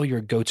 Follow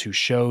your go-to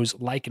shows,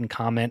 like and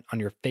comment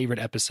on your favorite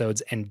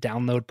episodes, and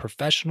download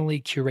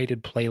professionally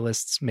curated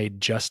playlists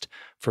made just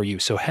for you.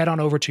 So head on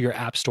over to your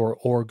App Store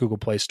or Google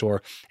Play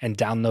Store and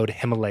download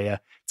Himalaya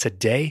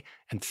today,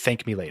 and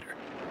thank me later.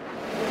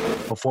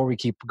 Before we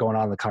keep going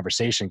on in the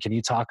conversation, can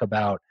you talk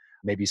about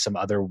maybe some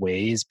other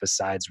ways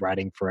besides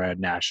writing for a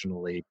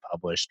nationally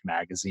published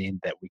magazine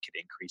that we could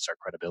increase our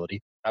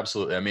credibility?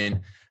 Absolutely. I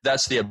mean,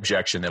 that's the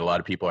objection that a lot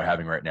of people are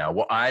having right now.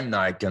 Well, I'm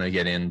not going to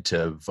get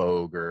into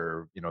Vogue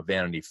or,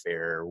 Vanity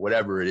Fair or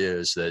whatever it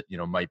is that,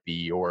 might be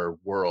your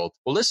world.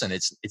 Well, listen,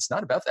 it's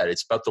not about that.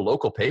 It's about the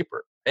local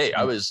paper. Hey,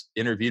 I was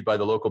interviewed by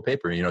the local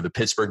paper, the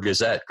Pittsburgh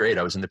Gazette. Great.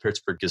 I was in the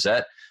Pittsburgh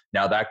Gazette.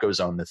 Now that goes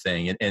on the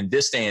thing. And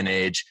this day and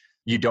age,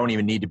 you don't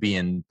even need to be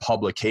in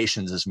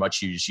publications as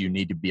much as you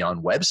need to be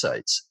on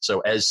websites. So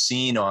as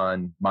seen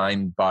on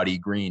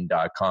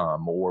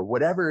mindbodygreen.com or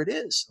whatever it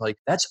is, like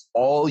that's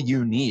all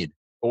you need.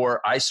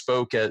 Or I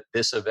spoke at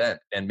this event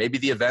and maybe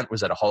the event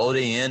was at a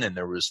Holiday Inn and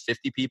there was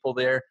 50 people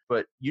there,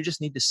 but you just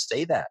need to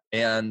say that.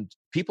 And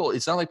people,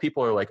 it's not like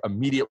people are like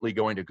immediately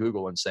going to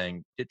Google and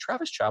saying, did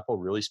Travis Chappell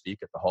really speak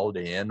at the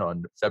Holiday Inn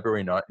on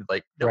February 9th?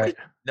 Like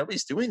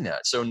nobody's doing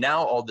that. So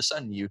now all of a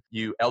sudden you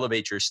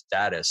elevate your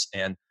status.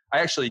 And I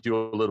actually do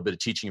a little bit of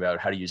teaching about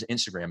how to use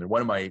Instagram. And one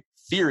of my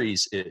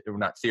theories, or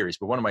not theories,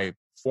 but one of my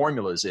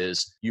formulas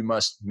is you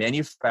must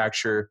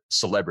manufacture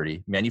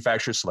celebrity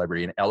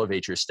and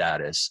elevate your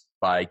status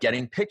by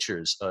getting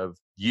pictures of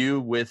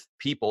you with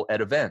people at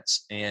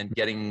events and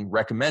getting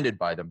recommended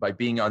by them, by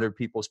being on other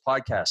people's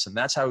podcasts. And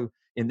that's how,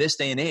 in this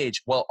day and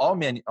age, well,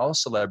 all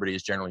celebrity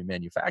is generally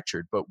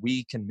manufactured, but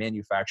we can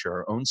manufacture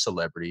our own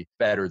celebrity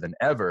better than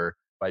ever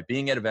by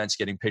being at events,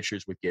 getting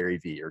pictures with Gary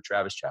Vee or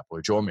Travis Chappell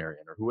or Joel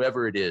Marion or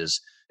whoever it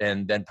is,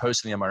 and then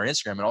posting them on our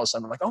Instagram. And all of a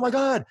sudden I'm like, oh my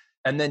God.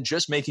 And then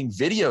just making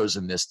videos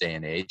in this day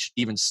and age,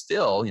 even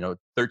still,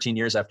 13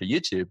 years after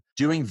YouTube,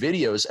 doing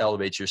videos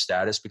elevates your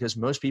status because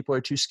most people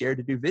are too scared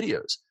to do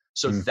videos.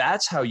 So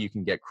that's how you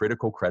can get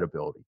critical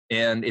credibility.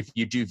 And if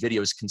you do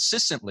videos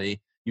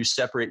consistently, you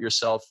separate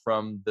yourself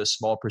from the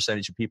small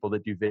percentage of people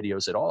that do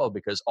videos at all,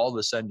 because all of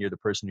a sudden you're the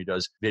person who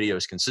does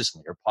videos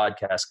consistently or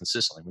podcasts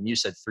consistently. When you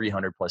said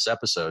 300 plus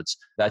episodes,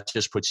 that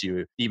just puts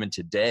you even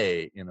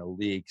today in a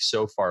league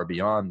so far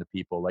beyond the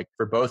people. Like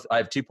for both, I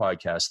have two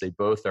podcasts. They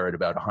both are at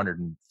about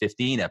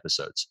 115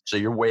 episodes. So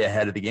you're way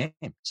ahead of the game.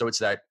 So it's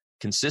that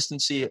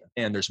consistency,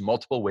 and there's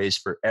multiple ways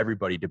for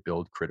everybody to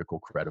build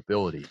critical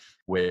credibility,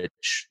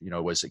 which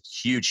was a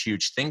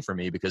huge thing for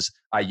me because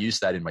I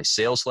used that in my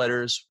sales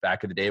letters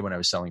back in the day when I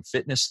was selling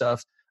fitness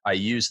stuff. I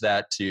used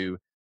that to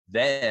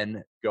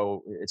then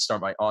go start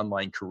my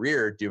online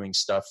career doing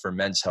stuff for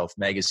Men's Health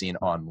Magazine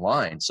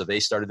online. So they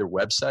started their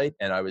website,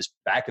 and I was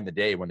back in the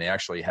day when they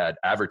actually had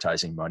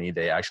advertising money.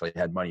 They actually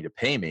had money to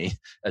pay me,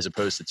 as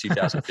opposed to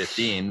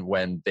 2015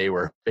 when they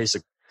were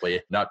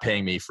basically not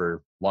paying me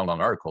for long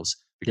articles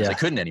because I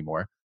couldn't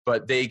anymore.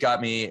 But they got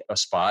me a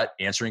spot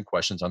answering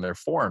questions on their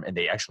forum, and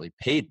they actually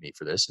paid me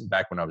for this. And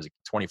back when I was a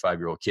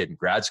 25-year-old kid in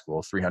grad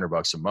school,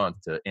 $300 a month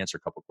to answer a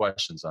couple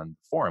questions on the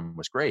forum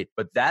was great.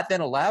 But that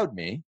then allowed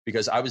me,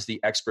 because I was the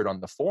expert on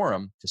the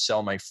forum, to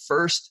sell my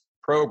first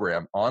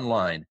program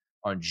online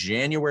on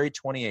January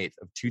 28th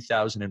of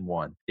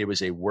 2001. It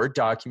was a Word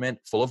document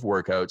full of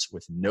workouts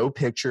with no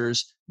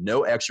pictures,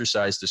 no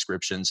exercise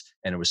descriptions,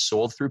 and it was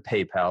sold through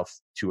PayPal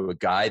to a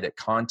guy that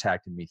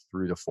contacted me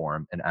through the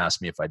forum and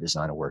asked me if I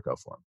design a workout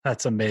for him.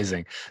 That's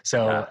amazing.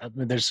 So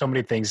there's so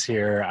many things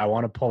here. I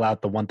want to pull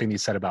out the one thing you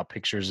said about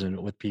pictures and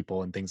with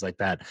people and things like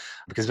that,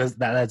 because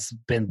that's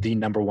been the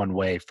number one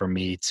way for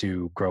me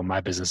to grow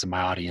my business and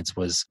my audience,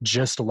 was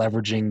just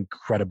leveraging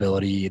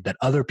credibility that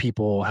other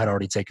people had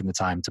already taken the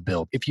time to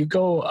build. If you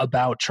go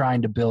about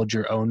trying to build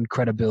your own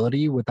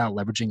credibility without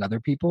leveraging other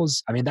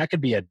people's, I mean, that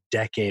could be a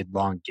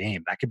decade-long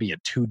game. That could be a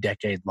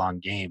 2-decade-long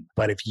game.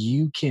 But if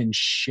you can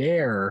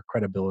share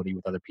credibility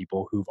with other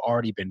people who've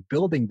already been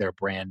building their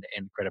brand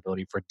and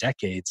credibility for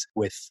decades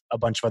with a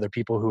bunch of other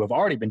people who have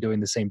already been doing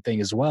the same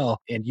thing as well,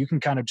 and you can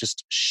kind of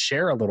just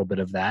share a little bit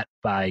of that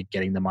by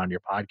getting them on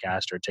your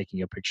podcast or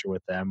taking a picture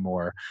with them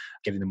or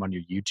getting them on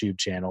your YouTube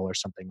channel or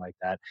something like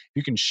that.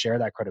 You can share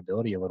that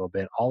credibility a little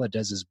bit. All it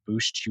does is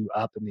boost you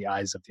up in the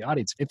eyes of the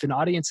audience. If an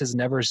audience has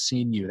never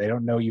seen you, they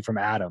don't know you from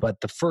Adam, but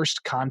the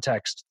first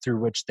context through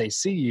which they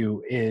see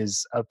you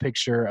is a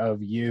picture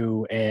of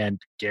you and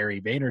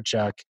Gary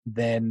Vaynerchuk,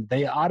 then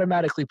they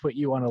automatically put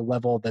you on a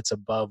level that's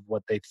above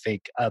what they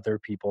think other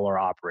people are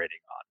operating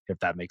on, if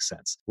that makes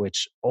sense,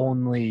 which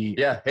only...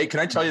 Yeah. Hey, can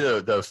I tell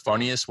you the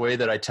funniest way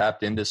that I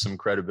tapped into some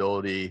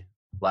credibility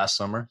last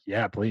summer?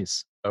 Yeah,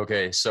 please.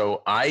 Okay.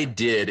 So I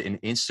did an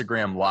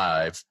Instagram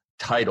live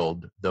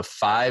titled "The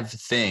 5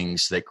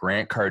 Things That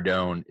Grant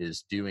Cardone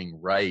is Doing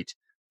Right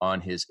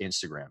on his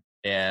Instagram."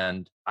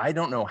 And I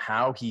don't know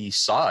how he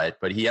saw it,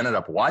 but he ended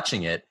up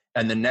watching it.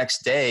 And the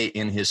next day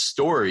in his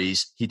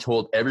stories, he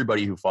told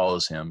everybody who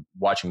follows him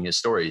watching his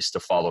stories to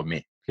follow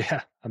me.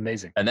 Yeah,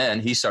 amazing. And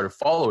then he started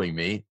following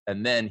me.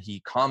 And then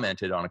he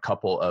commented on a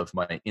couple of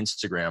my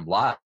Instagram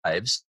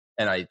lives.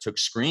 And I took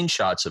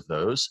screenshots of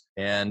those.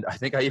 And I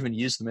think I even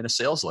used them in a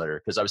sales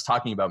letter because I was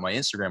talking about my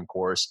Instagram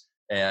course.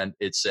 And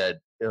it said,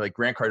 like,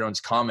 Grant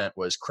Cardone's comment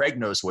was, "Craig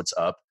knows what's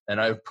up." And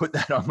I put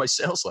that on my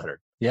sales letter.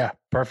 Yeah,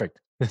 perfect.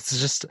 It's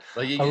just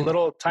like a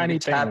little tiny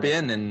thing. Tap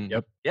in and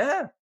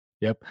yeah.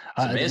 Yep.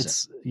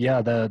 It's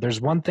amazing.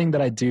 There's one thing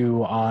that I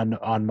do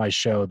on my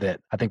show that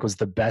I think was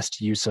the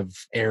best use of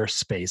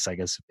airspace, I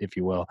guess, if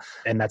you will.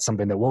 And that's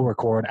something that we'll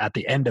record at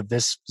the end of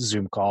this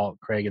Zoom call,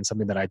 Craig, and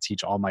something that I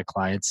teach all my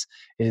clients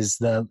is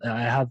I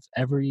have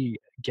every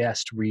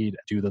guest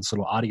do this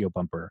little audio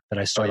bumper that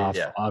I start off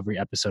every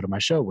episode of my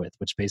show with,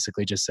 which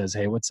basically just says,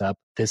 "Hey, what's up?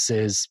 This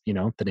is,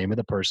 the name of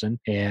the person.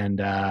 And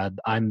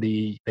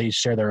they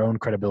share their own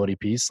credibility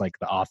piece, like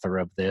the author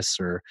of this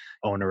or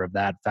owner of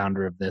that,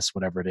 founder of this,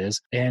 whatever it is.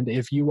 And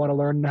if you want to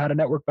learn how to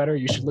network better,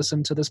 you should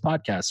listen to this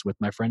podcast with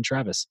my friend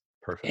Travis."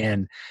 Perfect.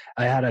 And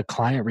I had a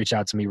client reach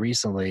out to me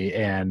recently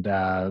and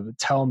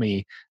tell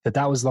me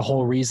that was the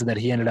whole reason that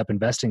he ended up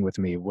investing with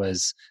me,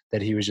 was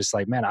that he was just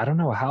like, "Man, I don't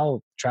know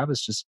how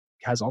Travis just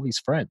has all these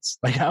friends.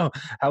 Like how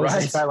is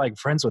this guy like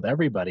friends with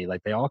everybody?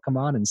 Like they all come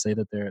on and say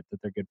that they're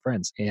good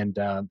friends." And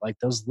like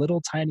those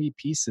little tiny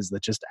pieces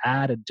that just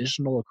add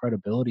additional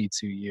credibility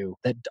to you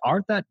that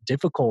aren't that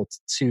difficult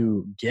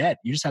to get.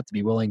 You just have to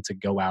be willing to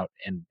go out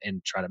and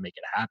try to make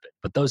it happen.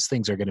 But those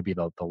things are going to be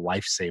the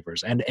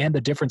lifesavers and the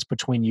difference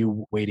between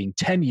you waiting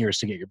 10 years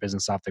to get your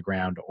business off the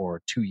ground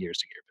or 2 years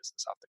to get your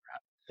business off the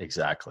ground.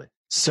 Exactly.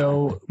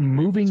 So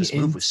moving just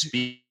move with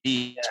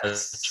speed,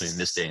 especially in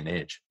this day and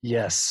age.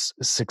 Yes,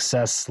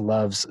 success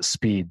loves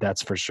speed.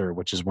 That's for sure.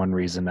 Which is one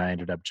reason I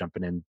ended up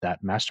jumping in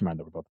that mastermind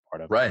that we're both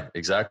part of. Right.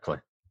 Exactly.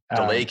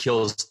 Delay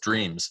kills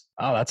dreams.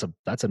 Oh,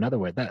 that's another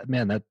way.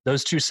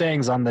 Those two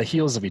sayings on the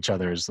heels of each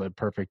other is the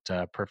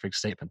perfect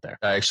statement there.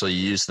 I actually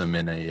used them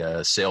in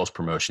a sales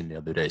promotion the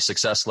other day.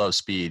 Success loves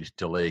speed.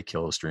 Delay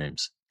kills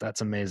dreams.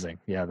 That's amazing.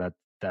 Yeah, that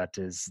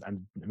is,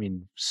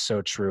 so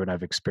true. And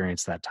I've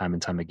experienced that time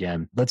and time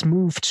again. Let's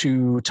move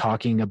to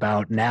talking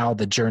about now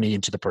the journey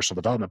into the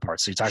personal development part.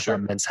 So you talked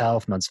about men's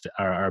health, men's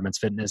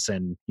fitness,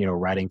 and,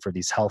 writing for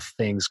these health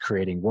things,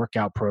 creating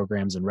workout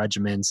programs and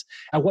regimens.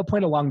 At what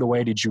point along the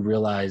way did you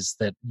realize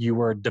that you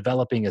were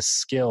developing a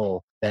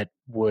skill that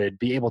would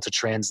be able to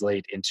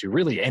translate into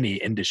really any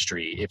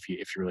industry if you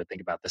really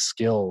think about the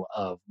skill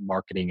of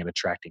marketing and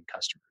attracting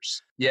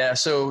customers? Yeah.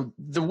 So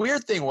the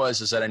weird thing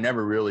is that I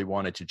never really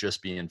wanted to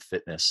just be in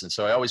fitness. And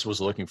so I always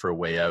was looking for a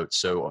way out.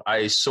 So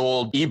I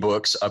sold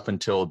ebooks up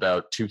until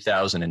about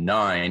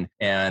 2009.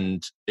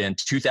 And in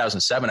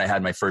 2007, I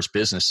had my first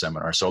business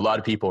seminar. So a lot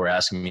of people were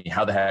asking me,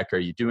 "How the heck are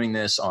you doing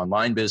this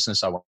online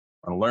business? I want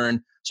to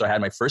learn." So I had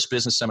my first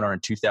business seminar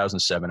in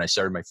 2007. I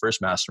started my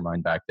first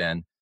mastermind back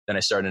then. Then I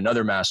started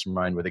another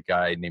mastermind with a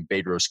guy named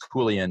Bedros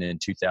Keuilian in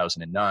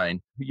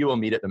 2009. You will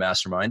meet at the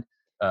mastermind.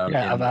 I've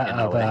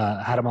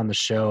had him on the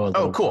show.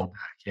 Oh, cool. Back.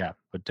 Yeah,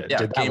 but did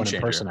that one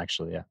in person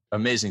actually. Yeah,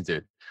 amazing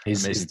dude.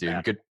 Amazing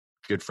dude.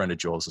 Good friend of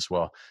Joel's as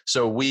well.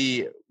 So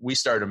we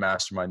started a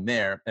mastermind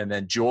there, and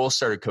then Joel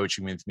started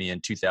coaching with me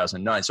in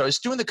 2009. So I was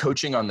doing the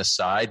coaching on the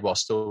side while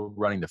still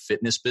running the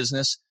fitness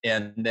business,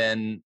 and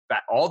then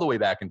all the way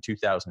back in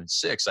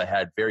 2006, I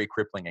had very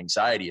crippling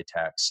anxiety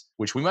attacks,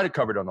 which we might have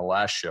covered on the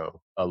last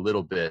show a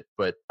little bit.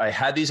 But I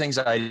had these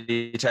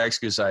anxiety attacks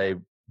because I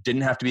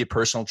didn't have to be a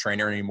personal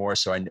trainer anymore.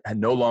 So I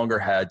no longer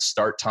had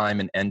start time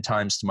and end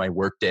times to my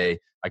workday.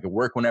 I could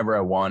work whenever I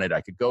wanted.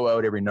 I could go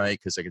out every night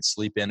because I could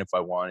sleep in if I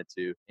wanted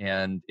to.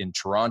 And in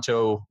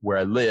Toronto, where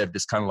I lived,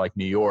 it's kind of like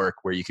New York,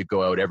 where you could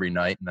go out every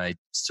night. And I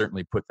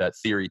certainly put that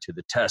theory to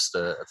the test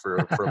for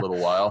a little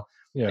while.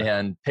 Yeah.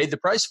 And paid the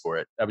price for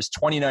it. I was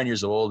 29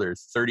 years old or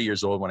 30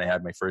 years old when I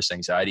had my first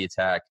anxiety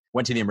attack.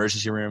 Went to the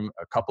emergency room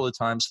a couple of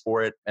times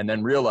for it, and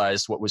then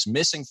realized what was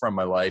missing from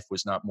my life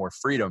was not more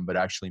freedom, but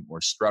actually more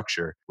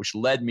structure, which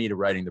led me to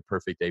writing the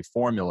Perfect Day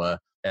Formula.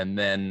 And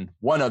then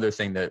one other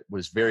thing that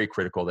was very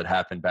critical that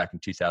happened back in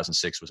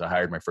 2006 was I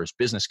hired my first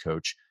business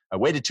coach. I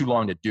waited too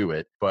long to do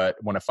it, but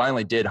when I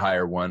finally did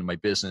hire one, my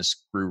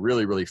business grew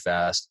really, really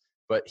fast.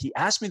 But he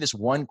asked me this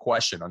one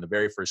question on the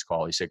very first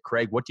call. He said,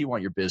 Craig, what do you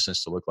want your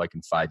business to look like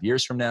in 5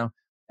 years from now?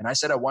 And I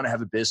said, I want to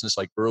have a business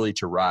like Early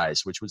to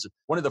Rise, which was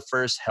one of the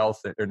first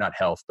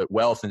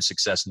wealth and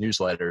success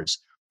newsletters.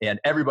 And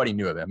everybody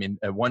knew of it. I mean,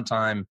 at one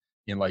time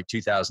in like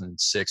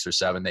 2006 or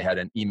 7, they had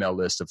an email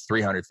list of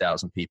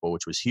 300,000 people,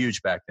 which was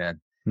huge back then.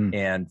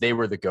 And they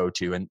were the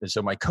go-to. And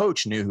so my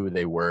coach knew who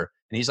they were.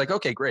 And he's like,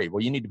 okay, great.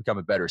 Well, you need to become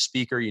a better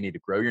speaker. You need to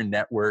grow your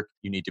network.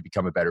 You need to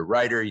become a better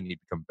writer. You need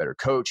to become a better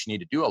coach. You need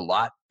to do a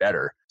lot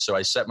better. So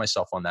I set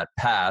myself on that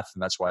path.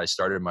 And that's why I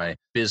started my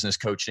business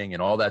coaching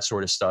and all that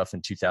sort of stuff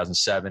in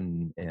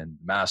 2007 and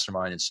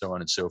mastermind and so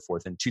on and so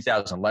forth. In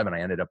 2011, I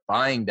ended up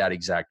buying that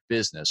exact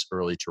business,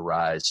 Early to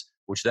Rise,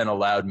 which then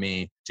allowed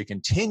me to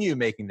continue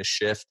making the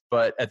shift.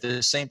 But at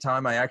the same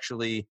time, I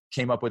actually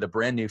came up with a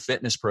brand new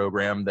fitness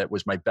program that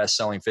was my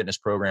best-selling fitness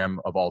program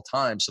of all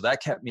time. So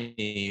that kept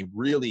me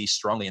really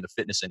strongly in the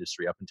fitness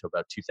industry up until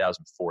about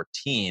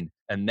 2014.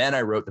 And then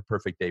I wrote the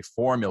Perfect Day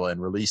Formula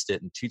and released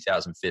it in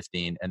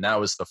 2015. And that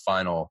was the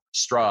final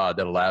straw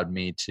that allowed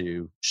me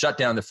to shut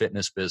down the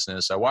fitness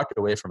business. I walked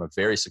away from a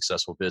very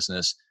successful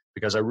business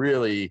because I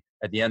really,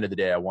 at the end of the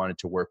day, I wanted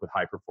to work with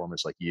high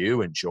performers like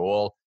you and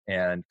Joel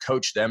and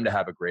coach them to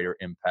have a greater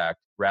impact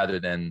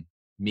rather than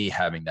me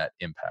having that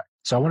impact.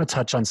 So I want to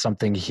touch on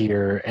something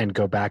here and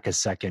go back a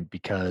second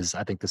because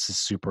I think this is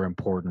super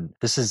important.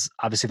 This is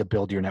obviously the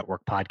Build Your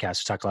Network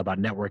podcast. We talk a lot about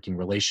networking,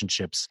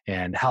 relationships,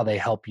 and how they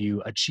help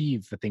you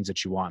achieve the things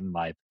that you want in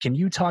life. Can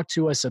you talk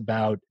to us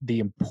about the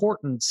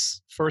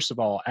importance, first of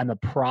all, and the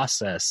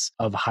process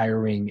of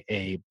hiring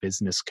a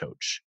business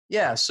coach?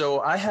 Yeah,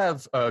 so I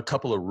have a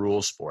couple of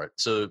rules for it.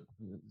 So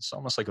it's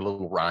almost like a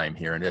little rhyme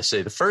here. And I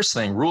say the first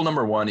thing, rule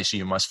number 1 is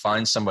you must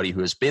find somebody who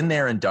has been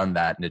there and done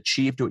that and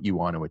achieved what you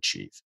want to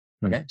achieve.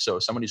 Okay. So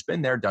someone who's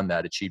been there, done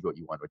that, achieved what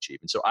you want to achieve.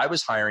 And so I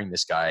was hiring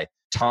this guy,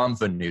 Tom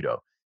Venuto.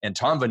 And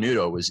Tom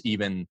Venuto was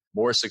even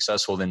more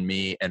successful than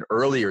me and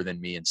earlier than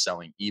me in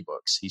selling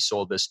ebooks. He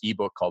sold this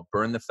ebook called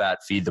Burn the Fat,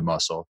 Feed the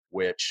Muscle,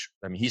 which,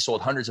 I mean, he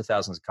sold hundreds of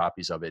thousands of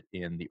copies of it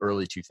in the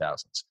early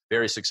 2000s.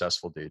 Very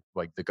successful dude,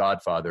 like the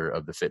godfather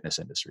of the fitness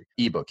industry,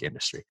 ebook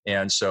industry.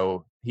 And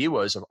so he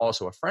was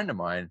also a friend of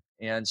mine.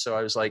 And so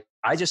I was like,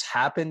 I just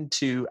happened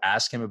to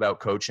ask him about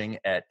coaching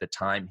at the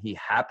time he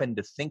happened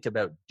to think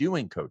about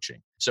doing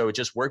coaching. So it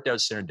just worked out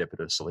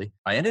serendipitously.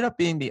 I ended up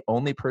being the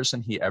only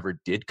person he ever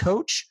did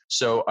coach.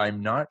 So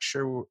I'm not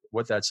sure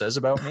what that says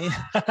about me.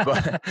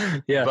 But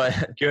yeah,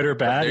 but good or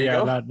bad.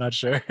 Yeah, not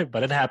sure,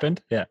 but it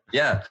happened. Yeah.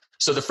 Yeah.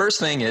 So the first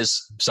thing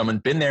is someone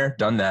been there,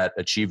 done that,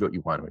 achieved what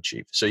you want to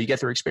achieve. So you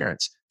get their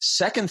experience.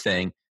 Second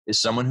thing is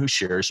someone who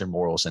shares your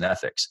morals and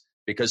ethics.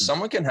 Because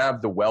someone can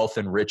have the wealth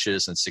and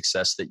riches and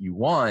success that you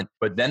want,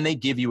 but then they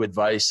give you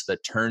advice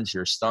that turns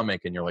your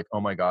stomach and you're like, oh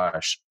my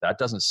gosh, that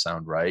doesn't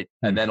sound right.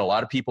 And then a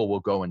lot of people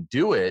will go and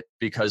do it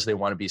because they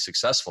want to be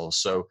successful.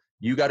 So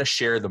you got to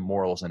share the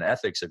morals and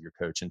ethics of your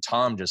coach. And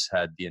Tom just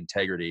had the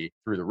integrity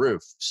through the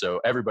roof.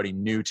 So everybody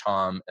knew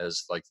Tom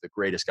as like the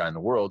greatest guy in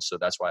the world. So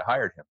that's why I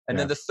hired him. And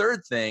then the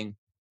third thing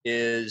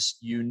is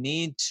you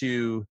need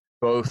to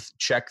both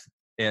check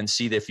and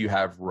see if you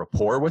have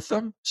rapport with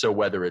them. So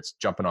whether it's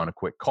jumping on a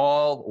quick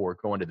call or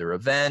going to their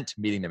event,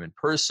 meeting them in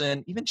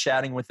person, even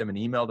chatting with them in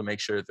email to make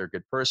sure that they're a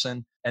good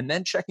person, and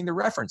then checking the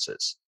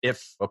references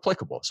if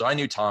applicable. So I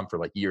knew Tom for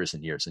like years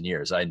and years and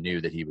years. I knew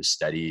that he was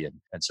steady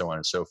and so on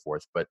and so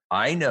forth. But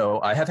I know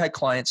I have had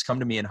clients come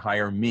to me and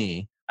hire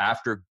me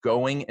after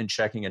going and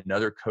checking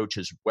another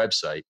coach's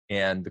website.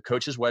 And the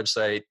coach's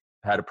website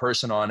had a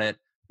person on it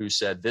who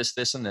said this,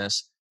 this, and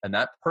this. And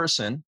that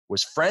person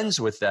was friends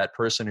with that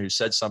person who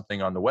said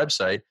something on the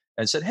website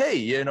and said,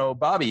 hey,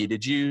 Bobby,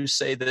 did you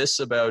say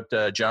this about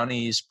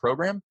Johnny's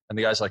program? And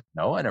the guy's like,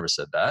 no, I never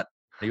said that.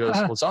 And he goes,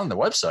 well, it's on the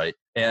website.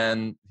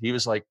 And he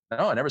was like,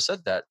 no, I never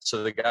said that.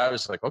 So the guy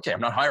was like, okay,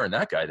 I'm not hiring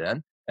that guy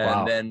then.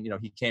 And then,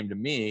 he came to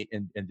me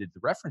and did the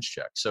reference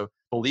check. So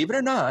believe it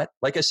or not,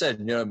 like I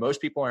said,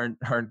 most people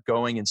aren't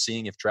going and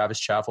seeing if Travis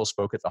Chaffel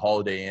spoke at the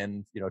Holiday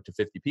Inn, to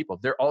 50 people.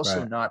 They're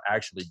also not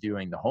actually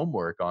doing the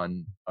homework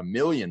on a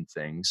million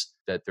things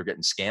that they're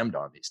getting scammed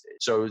on these days.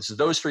 So it's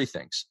those three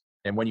things.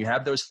 And when you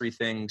have those three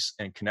things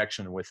and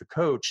connection with a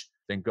coach,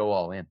 then go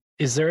all in.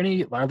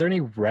 Are there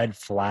any red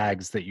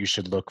flags that you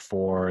should look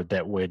for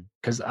that would,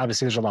 because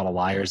obviously there's a lot of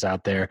liars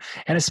out there.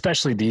 And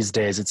especially these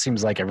days, it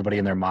seems like everybody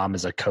and their mom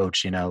is a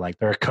coach, like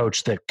they're a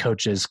coach that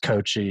coaches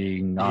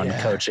coaching on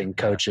coaching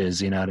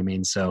coaches, you know what I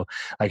mean? So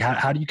like,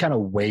 how do you kind of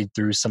wade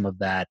through some of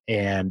that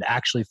and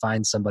actually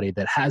find somebody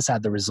that has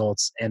had the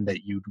results and that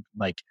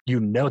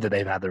that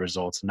they've had the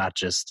results, not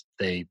just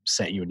they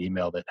sent you an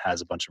email that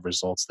has a bunch of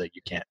results that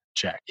you can't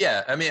check?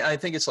 Yeah. I mean, I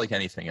think it's like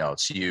anything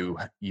else. You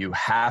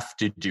have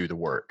to do the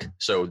work.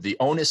 So the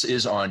onus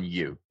is on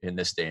you in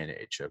this day and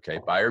age. Okay.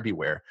 Buyer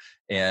beware.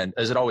 And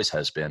as it always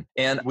has been.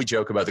 And we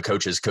joke about the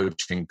coaches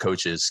coaching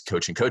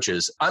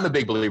coaches. I'm a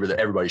big believer that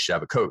everybody should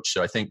have a coach.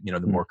 So I think, the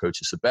more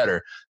coaches, the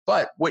better.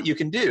 But what you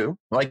can do,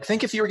 like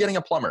think if you were getting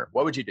a plumber,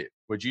 what would you do?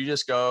 Would you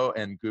just go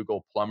and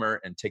Google plumber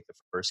and take the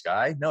first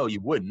guy? No, you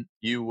wouldn't.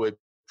 You would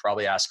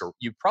probably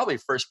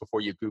first, before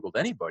you Googled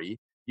anybody,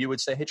 you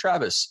would say, hey,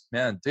 Travis,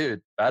 man,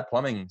 dude, bad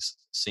plumbing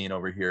scene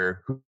over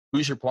here.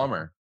 Who's your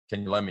plumber?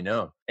 Can you let me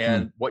know?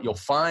 And what you'll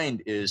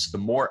find is the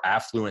more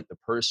affluent the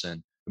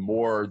person, the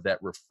more that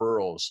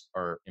referrals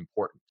are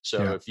important.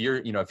 So if you're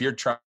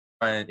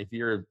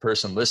a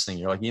person listening,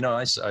 you're like,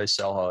 I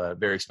sell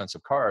very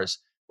expensive cars.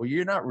 Well,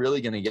 you're not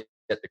really going to get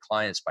the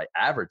clients by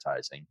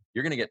advertising.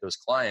 You're going to get those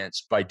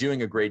clients by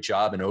doing a great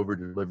job and over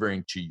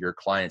delivering to your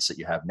clients that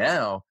you have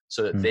now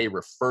so that they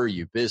refer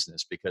you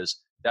business,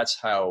 because that's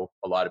how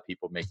a lot of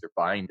people make their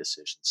buying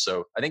decisions.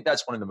 So I think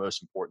that's one of the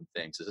most important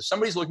things is if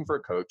somebody's looking for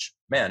a coach,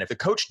 man, if the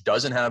coach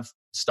doesn't have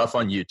stuff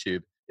on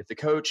YouTube, if the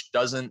coach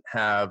doesn't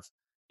have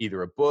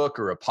either a book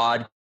or a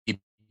pod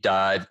deep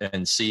dive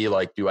and see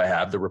like, do I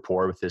have the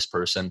rapport with this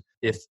person?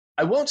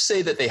 I won't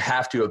say that they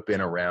have to have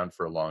been around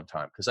for a long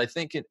time, because I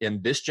think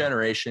in this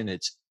generation,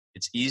 it's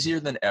easier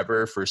than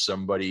ever for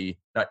somebody,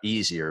 not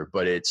easier,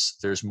 but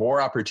there's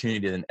more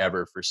opportunity than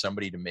ever for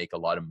somebody to make a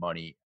lot of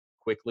money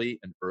quickly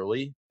and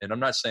early. And I'm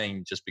not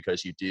saying just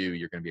because you do,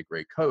 you're going to be a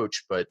great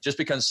coach, but just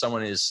because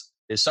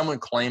someone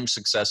claims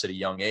success at a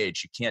young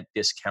age, you can't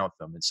discount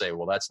them and say,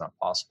 well, that's not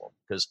possible.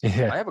 Because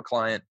I have a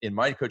client in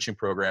my coaching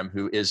program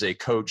who is a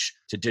coach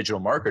to digital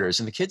marketers,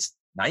 and the kid's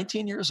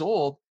 19 years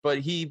old, but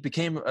he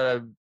became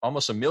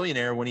almost a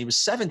millionaire when he was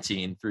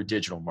 17 through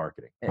digital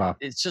marketing. Wow.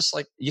 It's just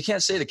like, you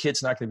can't say the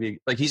kid's not going to be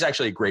like, he's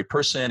actually a great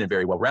person and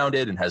very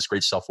well-rounded and has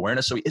great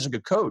self-awareness. So he is a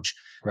good coach.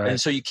 Right.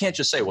 And so you can't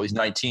just say, well, he's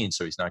 19,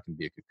 so he's not going to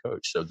be a good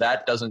coach. So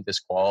that doesn't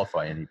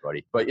disqualify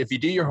anybody. But if you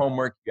do your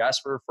homework, you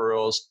ask for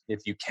referrals,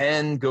 if you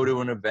can go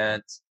to an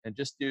event and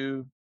just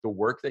do the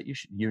work that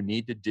you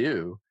need to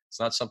do, it's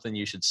not something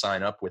you should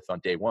sign up with on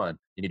day one.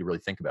 You need to really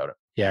think about it.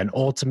 Yeah. And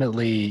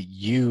ultimately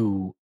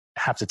you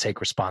have to take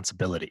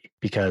responsibility,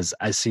 because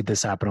I see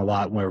this happen a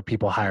lot where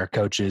people hire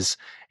coaches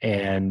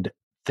and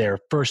their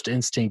first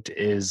instinct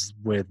is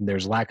when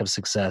there's lack of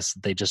success,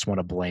 they just want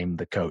to blame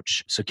the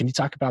coach. So can you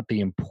talk about the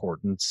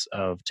importance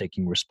of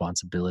taking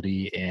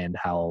responsibility and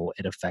how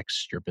it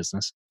affects your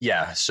business?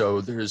 Yeah.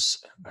 So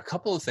there's a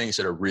couple of things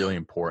that are really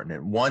important.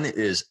 And one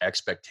is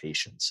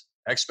expectations.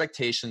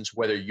 Expectations,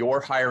 whether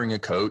you're hiring a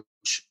coach,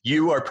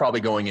 you are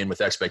probably going in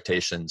with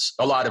expectations.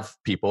 A lot of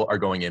people are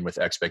going in with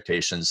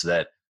expectations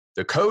that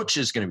the coach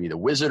is going to be the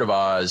Wizard of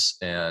Oz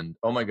and,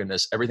 oh my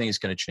goodness, everything is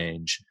going to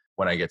change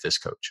when I get this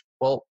coach.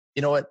 Well,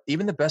 you know what?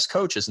 Even the best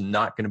coach is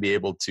not going to be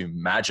able to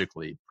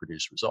magically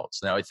produce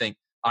results. Now, I think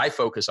I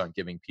focus on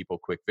giving people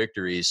quick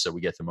victories so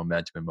we get the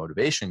momentum and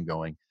motivation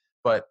going.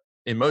 But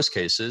in most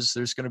cases,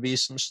 there's going to be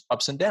some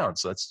ups and downs.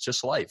 So that's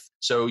just life.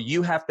 So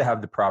you have to have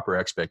the proper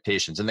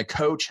expectations, and the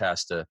coach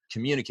has to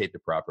communicate the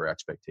proper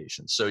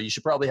expectations. So you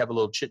should probably have a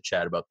little chit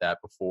chat about that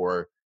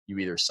before you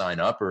either sign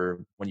up,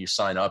 or when you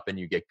sign up and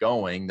you get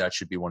going, that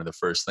should be one of the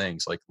first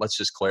things. Like, let's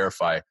just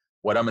clarify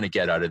what I'm going to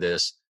get out of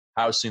this,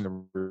 how soon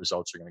the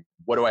results are going to,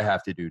 what do I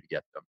have to do to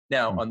get them?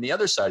 Now, on the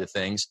other side of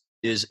things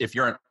is if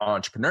you're an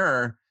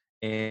entrepreneur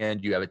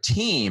and you have a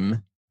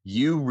team,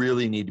 you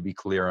really need to be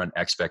clear on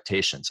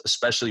expectations,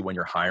 especially when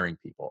you're hiring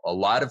people. A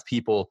lot of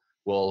people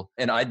will,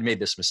 and I'd made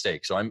this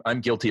mistake. So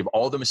I'm guilty of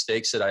all the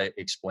mistakes that I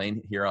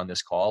explained here on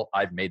this call.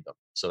 I've made them.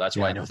 So that's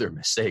why I know they're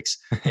mistakes.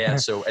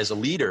 And so as a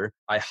leader,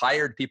 I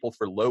hired people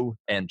for low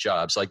end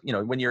jobs. Like,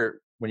 when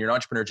you're an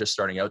entrepreneur just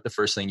starting out, the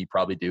first thing you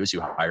probably do is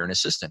you hire an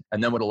assistant.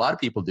 And then what a lot of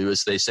people do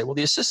is they say, well,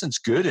 the assistant's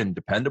good and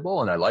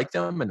dependable and I like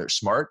them and they're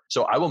smart,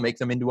 so I will make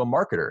them into a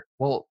marketer.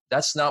 Well,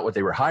 that's not what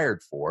they were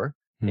hired for.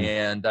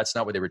 And that's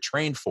not what they were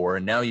trained for.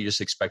 And now you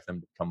just expect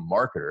them to become a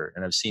marketer.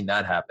 And I've seen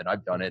that happen.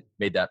 I've done it,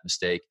 made that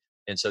mistake.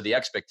 And so the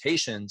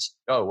expectations,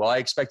 oh, well, I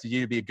expected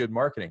you to be a good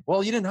marketing.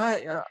 Well, you didn't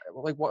hire,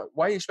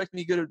 why do you expect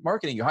me to be good at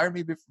marketing? You hired me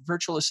to be a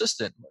virtual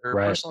assistant or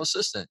a personal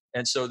assistant.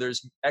 And so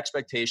there's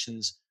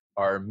expectations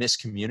are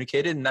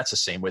miscommunicated. And that's the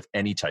same with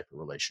any type of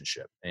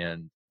relationship.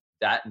 And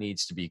that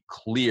needs to be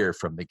clear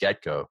from the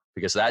get-go,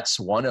 because that's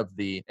one of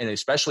and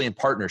especially in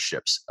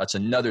partnerships, that's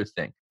another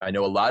thing. I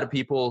know a lot of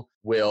people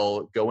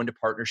will go into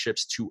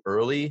partnerships too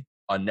early,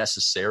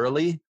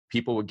 unnecessarily.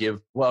 People would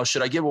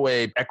should I give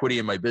away equity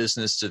in my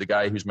business to the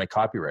guy who's my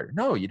copywriter?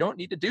 No, you don't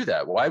need to do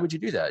that. Why would you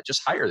do that?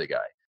 Just hire the guy.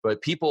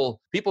 But people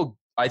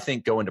I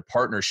think go into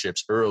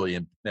partnerships early.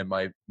 And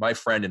my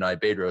friend and I,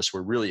 Bedros,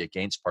 were really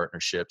against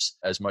partnerships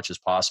as much as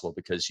possible,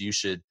 because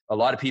a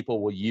lot of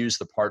people will use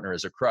the partner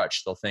as a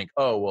crutch. They'll think,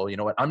 oh, well, you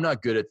know what? I'm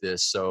not good at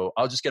this, so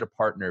I'll just get a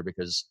partner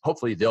because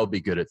hopefully they'll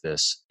be good at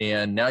this.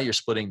 And now you're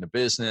splitting the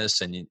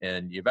business, and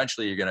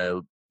eventually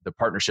the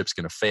partnership's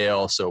going to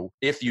fail. So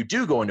if you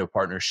do go into a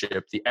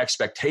partnership, the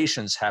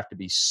expectations have to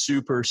be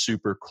super,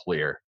 super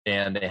clear.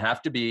 And they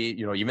have to be,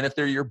 even if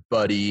they're your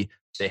buddy,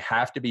 they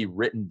have to be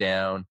written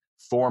down,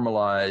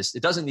 formalized.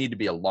 It doesn't need to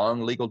be a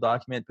long legal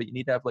document, but you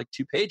need to have like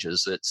 2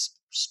 pages that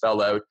spell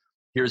out,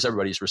 here's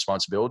everybody's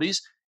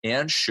responsibilities.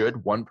 And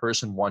should one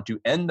person want to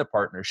end the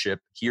partnership,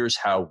 here's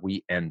how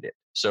we end it.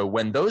 So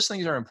when those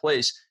things are in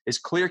place, it's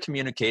clear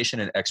communication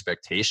and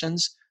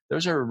expectations.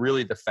 Those are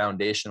really the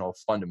foundational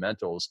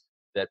fundamentals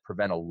that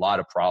prevent a lot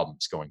of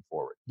problems going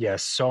forward.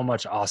 Yes, so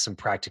much awesome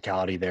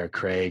practicality there,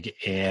 Craig.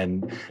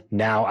 And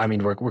now,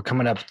 we're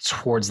coming up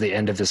towards the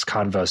end of this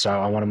convo, so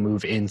I want to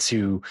move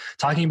into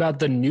talking about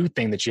the new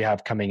thing that you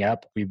have coming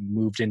up. We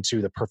moved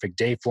into the Perfect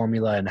Day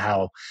Formula and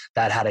how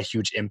that had a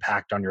huge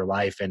impact on your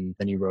life. And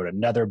then you wrote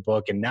another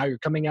book, and now you're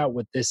coming out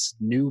with this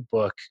new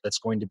book that's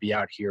going to be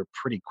out here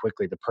pretty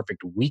quickly, the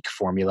Perfect Week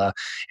Formula.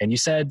 And you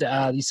said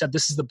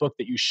this is the book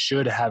that you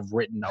should have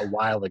written a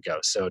while ago.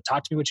 So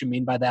talk to me what you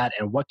mean by that,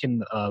 and what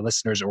can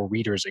listeners or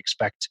readers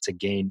expect to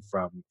gain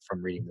from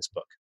reading this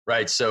book?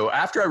 Right. So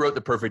after I wrote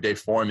the Perfect Day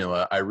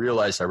Formula, I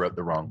realized I wrote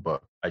the wrong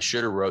book. I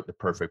should have wrote the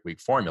Perfect Week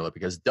Formula,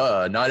 because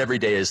not every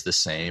day is the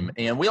same.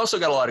 And we also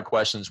got a lot of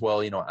questions.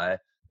 Well, I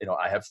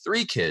have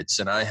 3 kids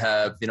and I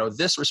have,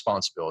 this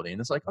responsibility. And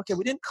it's like, okay,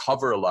 we didn't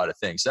cover a lot of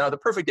things. Now, the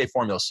Perfect Day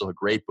Formula is still a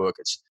great book.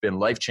 It's been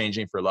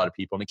life-changing for a lot of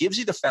people, and it gives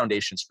you the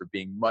foundations for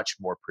being much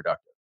more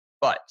productive.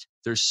 But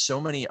there's so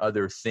many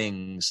other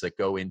things that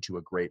go into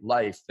a great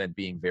life than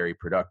being very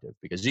productive,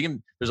 because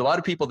there's a lot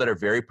of people that are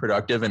very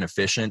productive and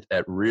efficient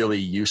at really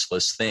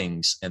useless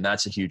things, and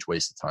that's a huge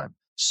waste of time.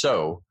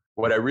 So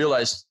what I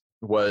realized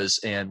was,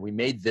 and we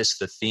made this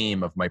the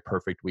theme of my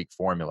Perfect Week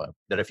Formula,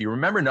 that if you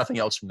remember nothing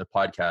else from the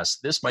podcast,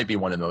 this might be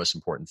one of the most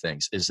important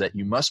things, is that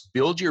you must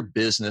build your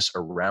business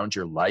around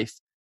your life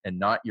and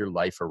not your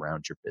life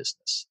around your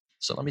business.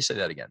 So let me say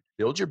that again.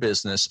 Build your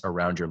business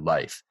around your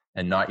life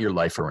and not your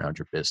life around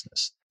your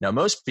business. Now,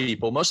 most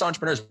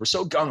entrepreneurs, we're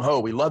so gung-ho.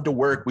 We love to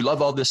work. We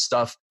love all this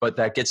stuff, but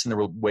that gets in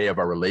the way of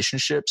our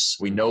relationships.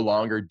 We no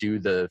longer do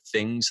the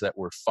things that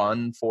were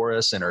fun for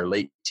us in our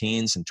late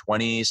teens and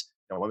 20s.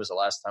 When was the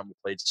last time we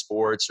played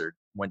sports or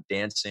went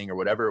dancing or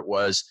whatever it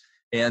was?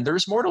 And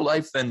there's more to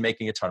life than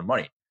making a ton of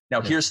money.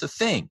 Now, here's the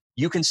thing.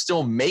 You can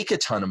still make a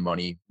ton of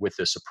money with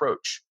this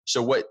approach.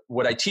 So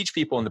what I teach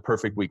people in the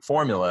Perfect Week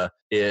Formula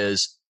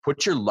is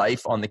put your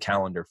life on the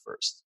calendar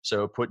first.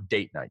 So put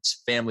date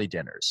nights, family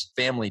dinners,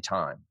 family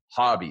time,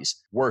 hobbies,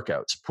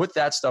 workouts. Put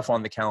that stuff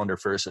on the calendar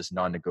first as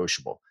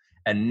non-negotiable.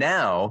 And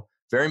now,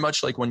 very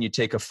much like when you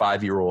take a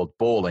 5-year-old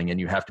bowling and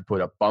you have to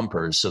put up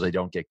bumpers so they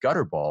don't get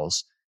gutter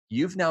balls,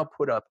 you've now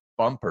put up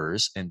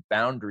bumpers and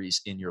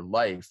boundaries in your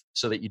life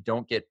so that you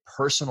don't get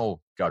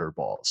personal gutter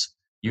balls.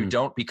 You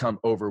don't become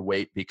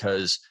overweight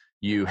because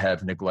you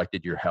have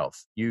neglected your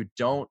health. You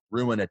don't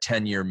ruin a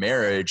 10-year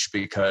marriage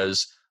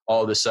because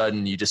all of a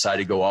sudden you decide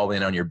to go all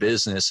in on your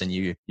business and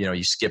you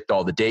skipped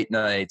all the date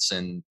nights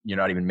and you're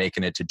not even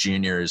making it to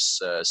juniors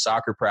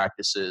soccer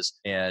practices,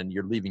 and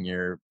you're leaving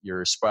your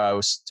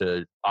spouse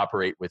to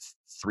operate with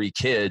 3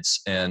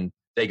 kids and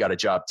they got a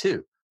job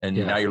too. And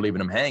now you're leaving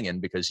them hanging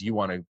because you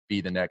want to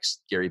be the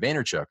next Gary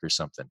Vaynerchuk or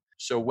something.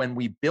 So when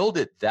we build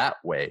it that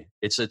way,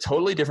 it's a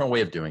totally different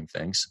way of doing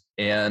things.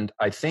 And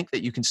I think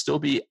that you can still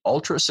be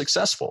ultra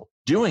successful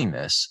doing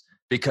this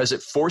because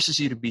it forces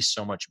you to be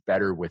so much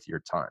better with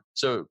your time.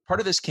 So part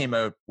of this came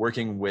out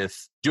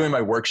doing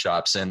my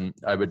workshops, and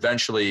I would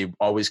eventually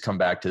always come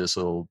back to this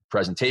little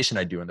presentation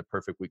I do in the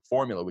Perfect Week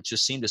Formula, which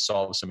just seemed to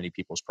solve so many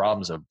people's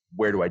problems of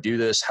where do I do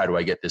this? How do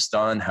I get this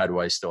done? How do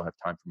I still have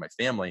time for my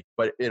family?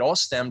 But it all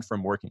stemmed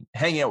from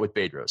hanging out with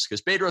Bedros,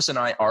 because Bedros and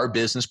I are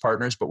business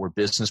partners, but we're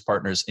business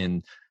partners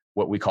in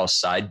what we call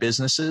side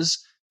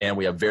businesses. And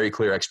we have very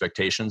clear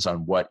expectations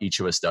on what each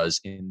of us does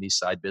in these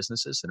side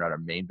businesses. They're not our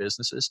main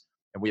businesses.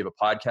 And we have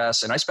a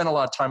podcast, and I spend a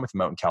lot of time with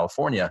him out in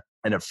California.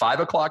 And at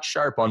 5:00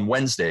 sharp on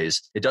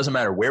Wednesdays, it doesn't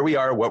matter where we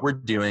are, what we're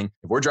doing.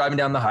 If we're driving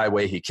down the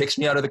highway, he kicks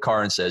me out of the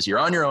car and says, "You're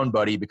on your own,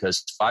 buddy,"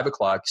 because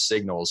 5:00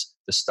 signals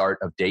the start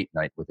of date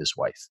night with his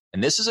wife.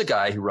 And this is a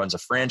guy who runs a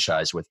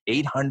franchise with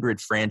 800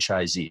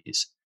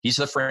 franchisees. He's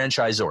the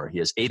franchisor. He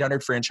has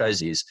 800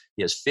 franchisees.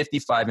 He has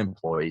 55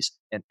 employees.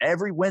 And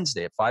every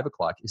Wednesday at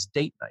 5:00 is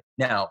date night.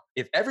 Now,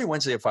 if every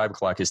Wednesday at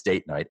 5:00 is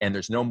date night and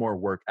there's no more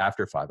work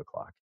after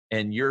 5:00,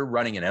 and you're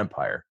running an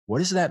empire, what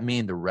does that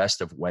mean the rest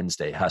of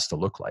Wednesday has to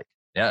look like?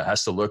 Yeah, it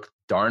has to look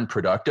darn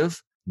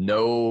productive.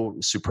 No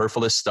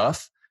superfluous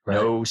stuff. Right.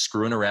 No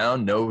screwing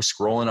around. No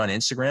scrolling on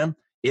Instagram.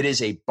 It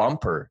is a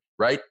bumper,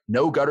 right?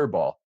 No gutter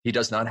ball. He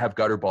does not have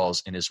gutter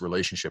balls in his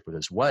relationship with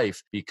his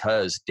wife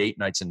because date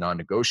night's a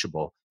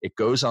non-negotiable. It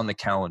goes on the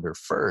calendar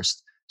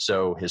first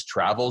So his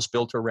travel's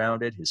built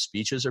around it. His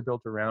speeches are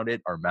built around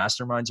it. Our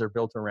masterminds are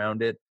built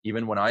around it.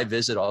 Even when I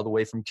visit all the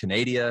way from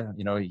Canada,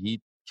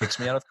 he kicks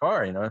me out of the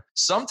car.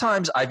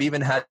 Sometimes I've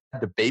even had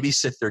to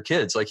babysit their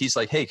kids. Like he's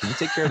like, hey, can you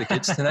take care of the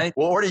kids tonight?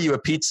 We'll order you a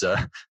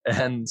pizza.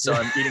 And so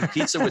I'm eating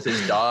pizza with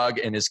his dog,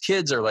 and his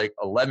kids are like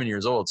 11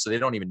 years old, so they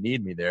don't even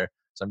need me there.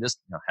 So I'm just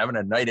having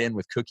a night in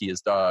with Cookie,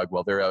 his dog,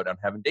 while they're out on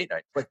having date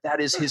night. But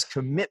that is his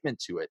commitment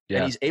to it. Yeah.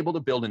 And he's able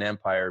to build an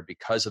empire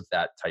because of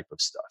that type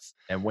of stuff.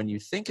 And when you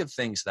think of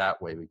things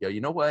that way, we go,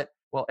 you know what?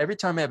 Well, every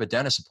time I have a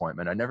dentist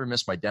appointment, I never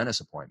miss my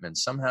dentist appointment.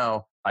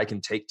 Somehow I can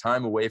take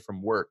time away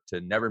from work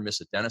to never miss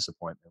a dentist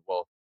appointment.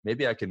 Well,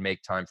 maybe I can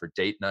make time for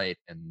date night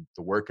and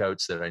the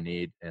workouts that I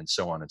need, and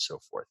so on and so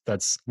forth.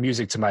 That's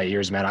music to my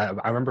ears, man.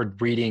 I remember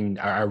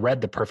I read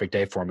The Perfect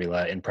Day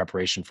Formula in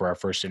preparation for our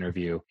first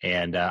interview.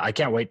 And I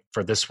can't wait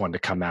for this one to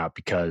come out,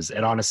 because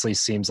it honestly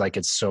seems like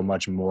it's so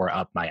much more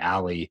up my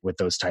alley with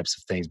those types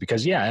of things.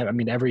 Because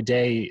every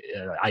day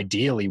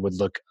ideally would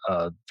look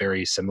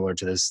very similar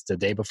to the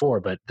day before,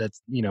 but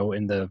that's,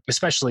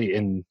 especially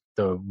in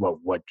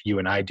what you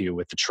and I do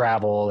with the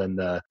travel and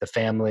the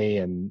family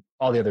and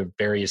all the other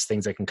various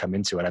things that can come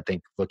into it. I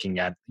think looking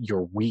at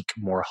your week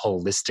more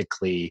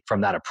holistically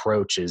from that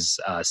approach is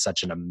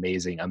such an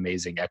amazing,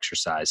 amazing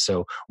exercise.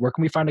 So where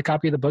can we find a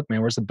copy of the book,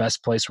 man? Where's the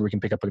best place where we can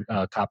pick up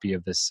a copy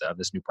of this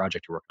new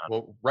project you're working on?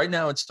 Well, right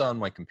now it's on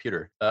my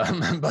computer, but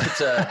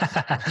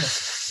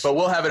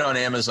we'll have it on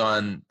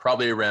Amazon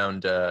probably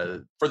around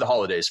for the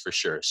holidays for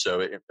sure.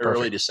 So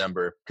early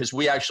December, because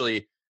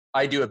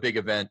I do a big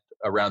event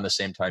around the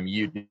same time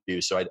you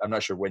do. So I'm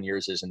not sure when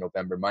yours is in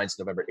November. Mine's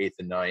November 8th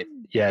and 9th.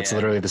 Yeah, it's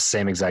literally the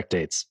same exact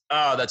dates.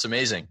 Oh, that's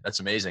amazing.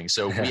 That's amazing.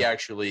 So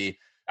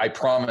I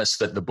promise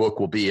that the book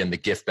will be in the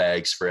gift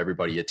bags for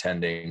everybody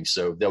attending.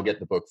 So they'll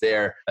get the book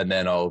there, and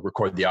then I'll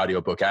record the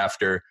audiobook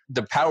after.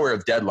 The power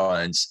of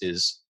deadlines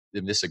is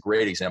a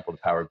great example of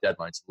the power of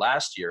deadlines.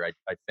 Last year,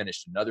 I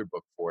finished another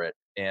book for it,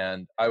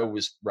 and I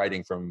was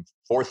writing from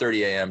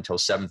 4:30 a.m. till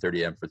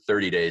 7:30 a.m. for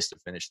 30 days to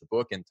finish the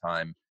book in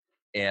time.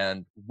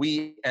 And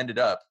we ended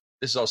up,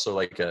 this is also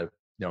like a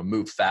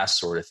move fast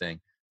sort of thing.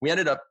 We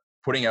ended up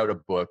putting out a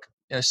book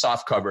in a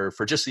soft cover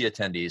for just the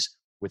attendees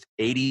with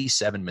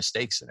 87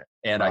 mistakes in it.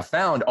 And wow. I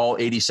found all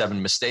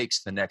 87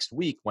 mistakes the next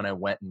week when I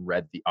went and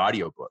read the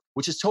audiobook,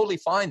 which is totally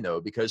fine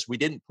though, because we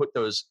didn't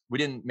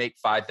make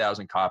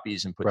 5,000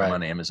 copies and put them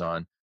on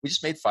Amazon. We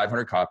just made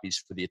 500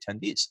 copies for the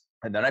attendees.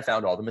 And then I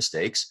found all the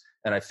mistakes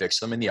and I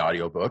fixed them in the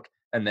audiobook.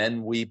 And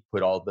then we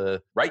put all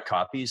the right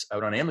copies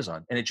out on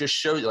Amazon. And it just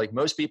shows, like,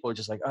 most people are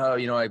just like, oh,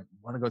 I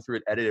want to go through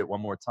it, edit it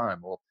one more time.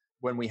 Well,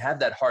 when we have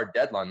that hard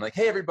deadline, like,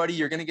 hey, everybody,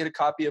 you're going to get a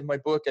copy of my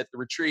book at the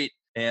retreat.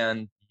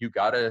 And you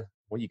got to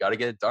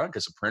get it done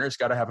because the printer's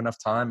got to have enough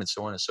time and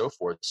so on and so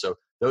forth. So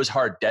those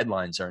hard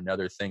deadlines are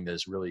another thing that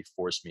has really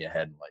forced me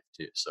ahead in life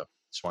too. So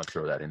just want to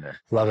throw that in there.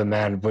 Love it,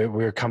 man.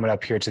 We're coming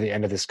up here to the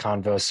end of this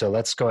convo. So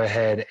let's go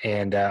ahead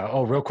and,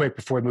 real quick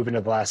before we move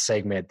into the last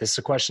segment, this is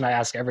a question I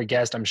ask every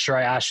guest. I'm sure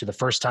I asked you the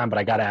first time, but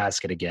I got to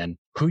ask it again.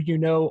 Who you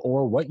know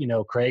or what you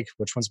know, Craig?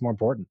 Which one's more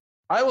important?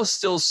 I will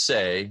still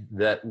say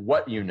that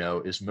what you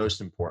know is most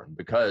important,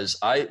 because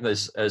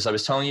as I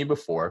was telling you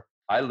before,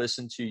 I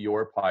listened to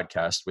your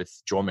podcast with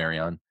Joel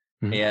Marion.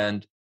 Mm-hmm.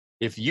 And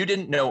if you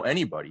didn't know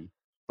anybody,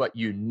 but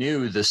you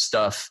knew the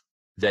stuff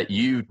that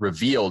you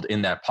revealed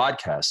in that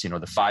podcast,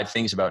 the 5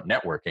 things about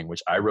networking,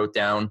 which I wrote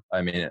down.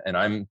 And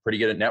I'm pretty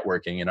good at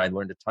networking and I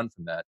learned a ton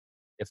from that.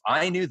 If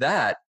I knew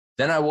that,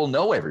 then I will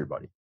know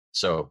everybody.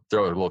 So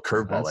throw a little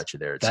curveball at you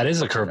there. That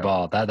is a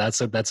curveball.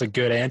 That's a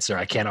good answer.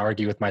 I can't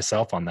argue with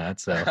myself on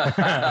that. So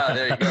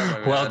there you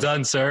go. Well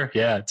done, sir.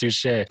 Yeah,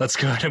 touche. Let's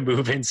go ahead and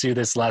move into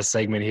this last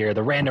segment here.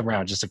 The random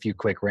round, just a few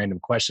quick random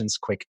questions,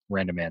 quick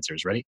random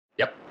answers. Ready?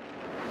 Yep.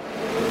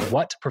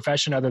 What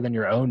profession other than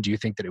your own do you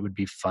think that it would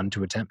be fun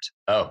to attempt?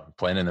 Oh,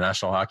 playing in the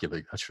National Hockey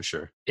League. That's for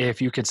sure.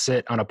 If you could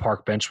sit on a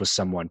park bench with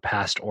someone,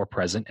 past or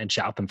present, and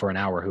chat with them for an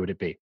hour, who would it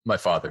be? My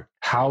father.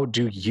 How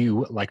do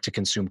you like to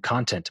consume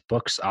content?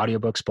 Books,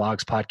 audiobooks,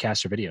 blogs,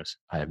 podcasts, or videos?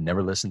 I have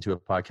never listened to a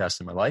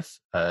podcast in my life.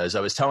 As I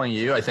was telling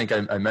you, I think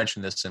I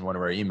mentioned this in one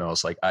of our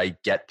emails, like I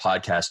get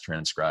podcasts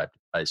transcribed.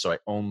 So I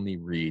only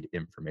read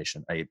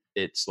information.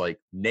 It's like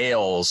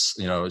nails,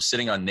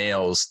 sitting on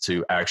nails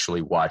to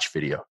actually watch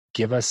video.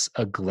 Give us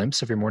a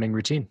glimpse of your morning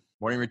routine.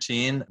 Morning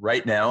routine.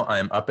 Right now,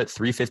 I'm up at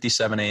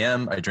 3:57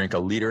 a.m. I drink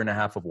 1.5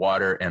 liters of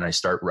water and I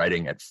start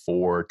writing at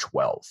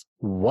 4:12.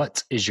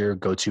 What is your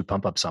go-to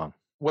pump-up song?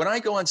 When I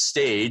go on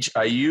stage,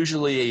 I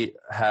usually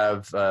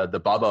have the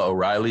Baba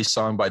O'Reilly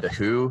song by The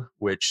Who,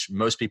 which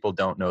most people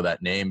don't know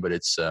that name, but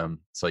it's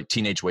like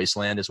Teenage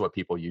Wasteland is what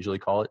people usually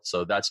call it.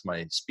 So that's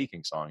my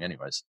speaking song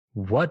anyways.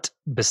 What,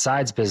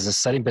 besides business,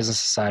 setting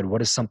business aside,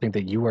 what is something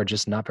that you are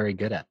just not very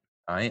good at?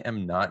 I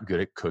am not good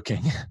at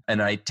cooking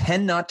and I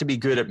tend not to be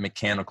good at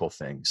mechanical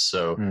things.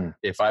 So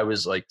if I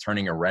was like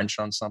turning a wrench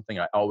on something,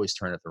 I always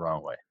turn it the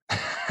wrong way.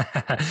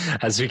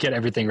 As we get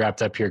everything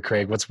wrapped up here,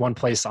 Craig, what's one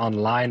place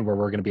online where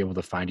we're going to be able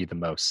to find you the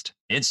most?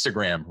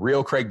 Instagram,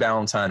 Real Craig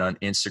Ballantyne on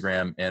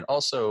Instagram, and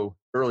also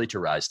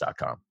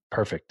earlytorise.com.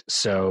 Perfect.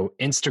 So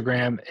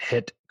Instagram,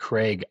 hit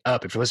Craig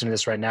up. If you're listening to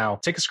this right now,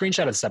 take a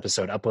screenshot of this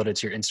episode, upload it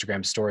to your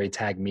Instagram story,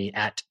 tag me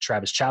at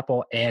Travis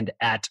Chappell and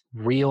at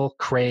Real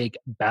Craig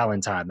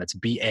Ballantyne. That's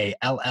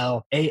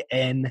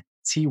BALLANTYNE.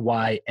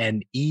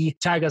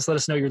 Tag us, let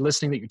us know you're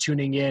listening, that you're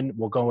tuning in.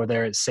 We'll go over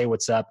there, say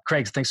what's up.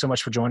 Craig, thanks so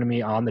much for joining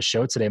me on the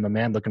show today, my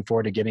man. Looking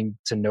forward to getting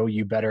to know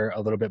you better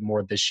a little bit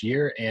more this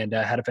year, and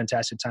had a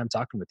fantastic time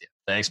talking with you.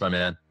 Thanks, my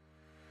man.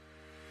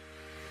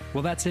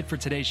 Well, that's it for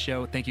today's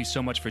show. Thank you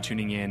so much for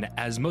tuning in.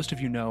 As most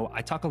of you know,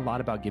 I talk a lot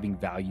about giving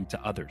value to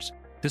others.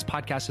 This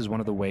podcast is one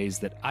of the ways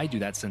that I do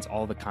that, since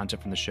all the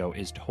content from the show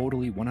is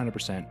totally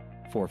 100%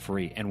 for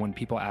free. And when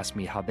people ask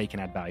me how they can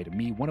add value to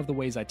me, one of the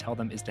ways I tell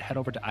them is to head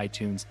over to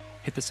iTunes,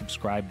 hit the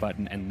subscribe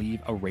button, and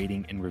leave a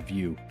rating and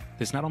review.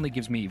 This not only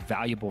gives me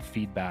valuable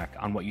feedback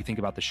on what you think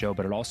about the show,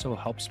 but it also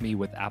helps me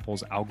with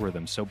Apple's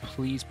algorithm. So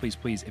please, please,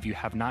 please, if you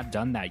have not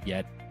done that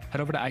yet, head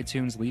over to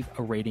iTunes, leave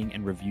a rating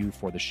and review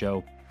for the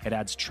show. It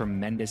adds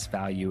tremendous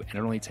value, and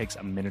it only takes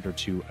a minute or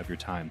two of your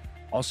time.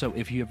 Also,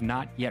 if you have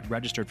not yet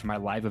registered for my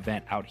live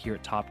event out here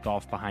at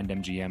Topgolf behind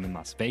MGM in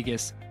Las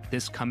Vegas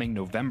this coming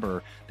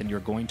November, then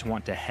you're going to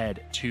want to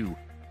head to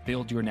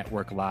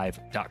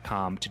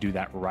buildyournetworklive.com to do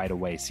that right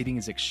away. Seating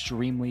is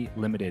extremely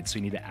limited, so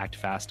you need to act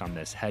fast on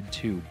this. Head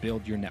to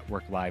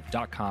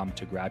buildyournetworklive.com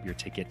to grab your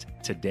ticket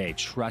today.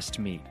 Trust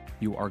me,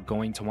 you are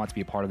going to want to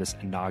be a part of this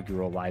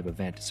inaugural live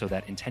event so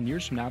that in 10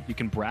 years from now, you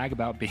can brag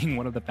about being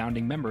one of the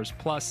founding members.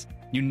 Plus,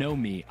 you know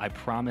me, I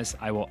promise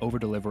I will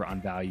over-deliver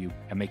on value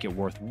and make it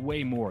worth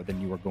way more than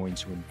you are going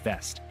to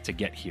invest to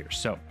get here.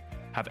 So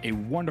have a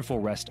wonderful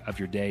rest of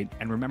your day,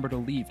 and remember to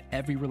leave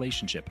every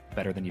relationship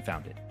better than you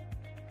found it.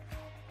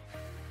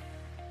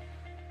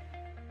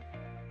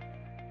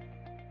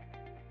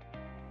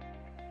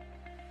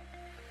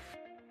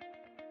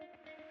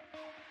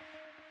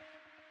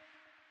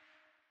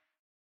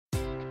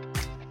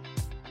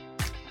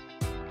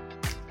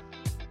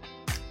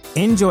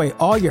 Enjoy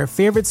all your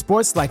favorite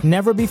sports like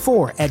never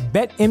before at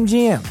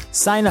BetMGM.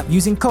 Sign up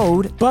using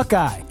code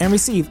Buckeye and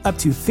receive up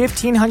to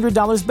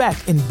 $1,500 back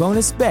in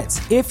bonus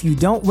bets if you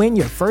don't win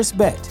your first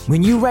bet.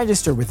 When you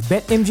register with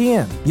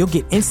BetMGM, you'll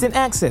get instant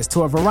access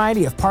to a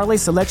variety of parlay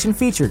selection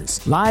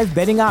features, live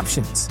betting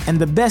options, and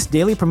the best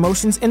daily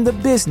promotions in the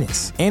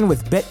business. And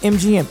with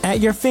BetMGM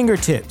at your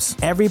fingertips,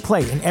 every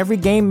play and every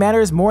game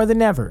matters more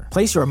than ever.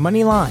 Place your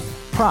money line,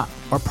 prop,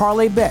 or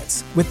parlay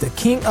bets with the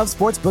king of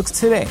sportsbooks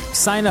today.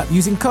 Sign up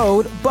using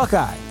code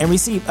Buckeye and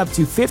receive up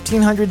to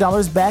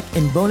 $1,500 back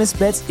in bonus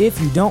bets if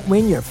you don't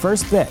win your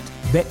first bet.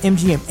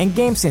 BetMGM and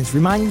GameSense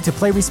remind you to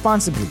play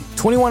responsibly.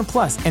 21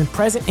 plus and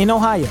present in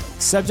Ohio,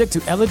 subject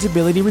to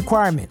eligibility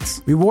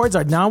requirements. Rewards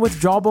are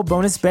non-withdrawable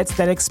bonus bets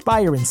that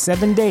expire in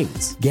 7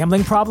 days.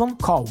 Gambling problem?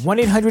 Call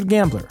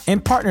 1-800-GAMBLER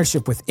in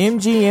partnership with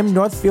MGM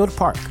Northfield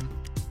Park.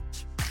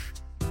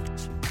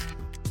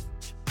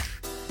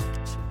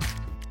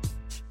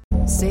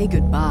 Say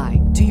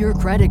goodbye to your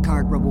credit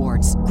card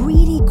rewards.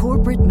 Greedy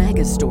corporate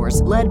mega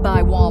stores, led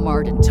by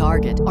Walmart and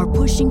Target, are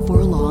pushing for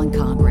a law in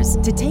Congress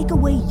to take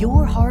away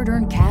your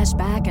hard-earned cash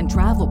back and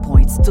travel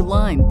points to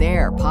line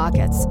their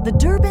pockets. The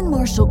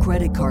Durbin-Marshall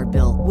credit card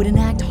bill would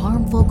enact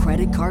harmful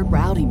credit card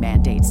routing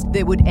mandates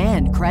that would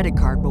end credit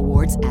card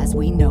rewards as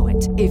we know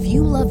it. If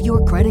you love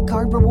your credit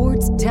card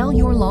rewards, tell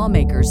your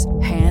lawmakers,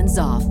 hands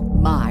off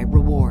my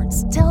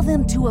rewards. Tell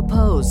them to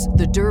oppose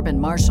the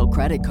Durbin-Marshall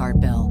credit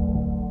card bill.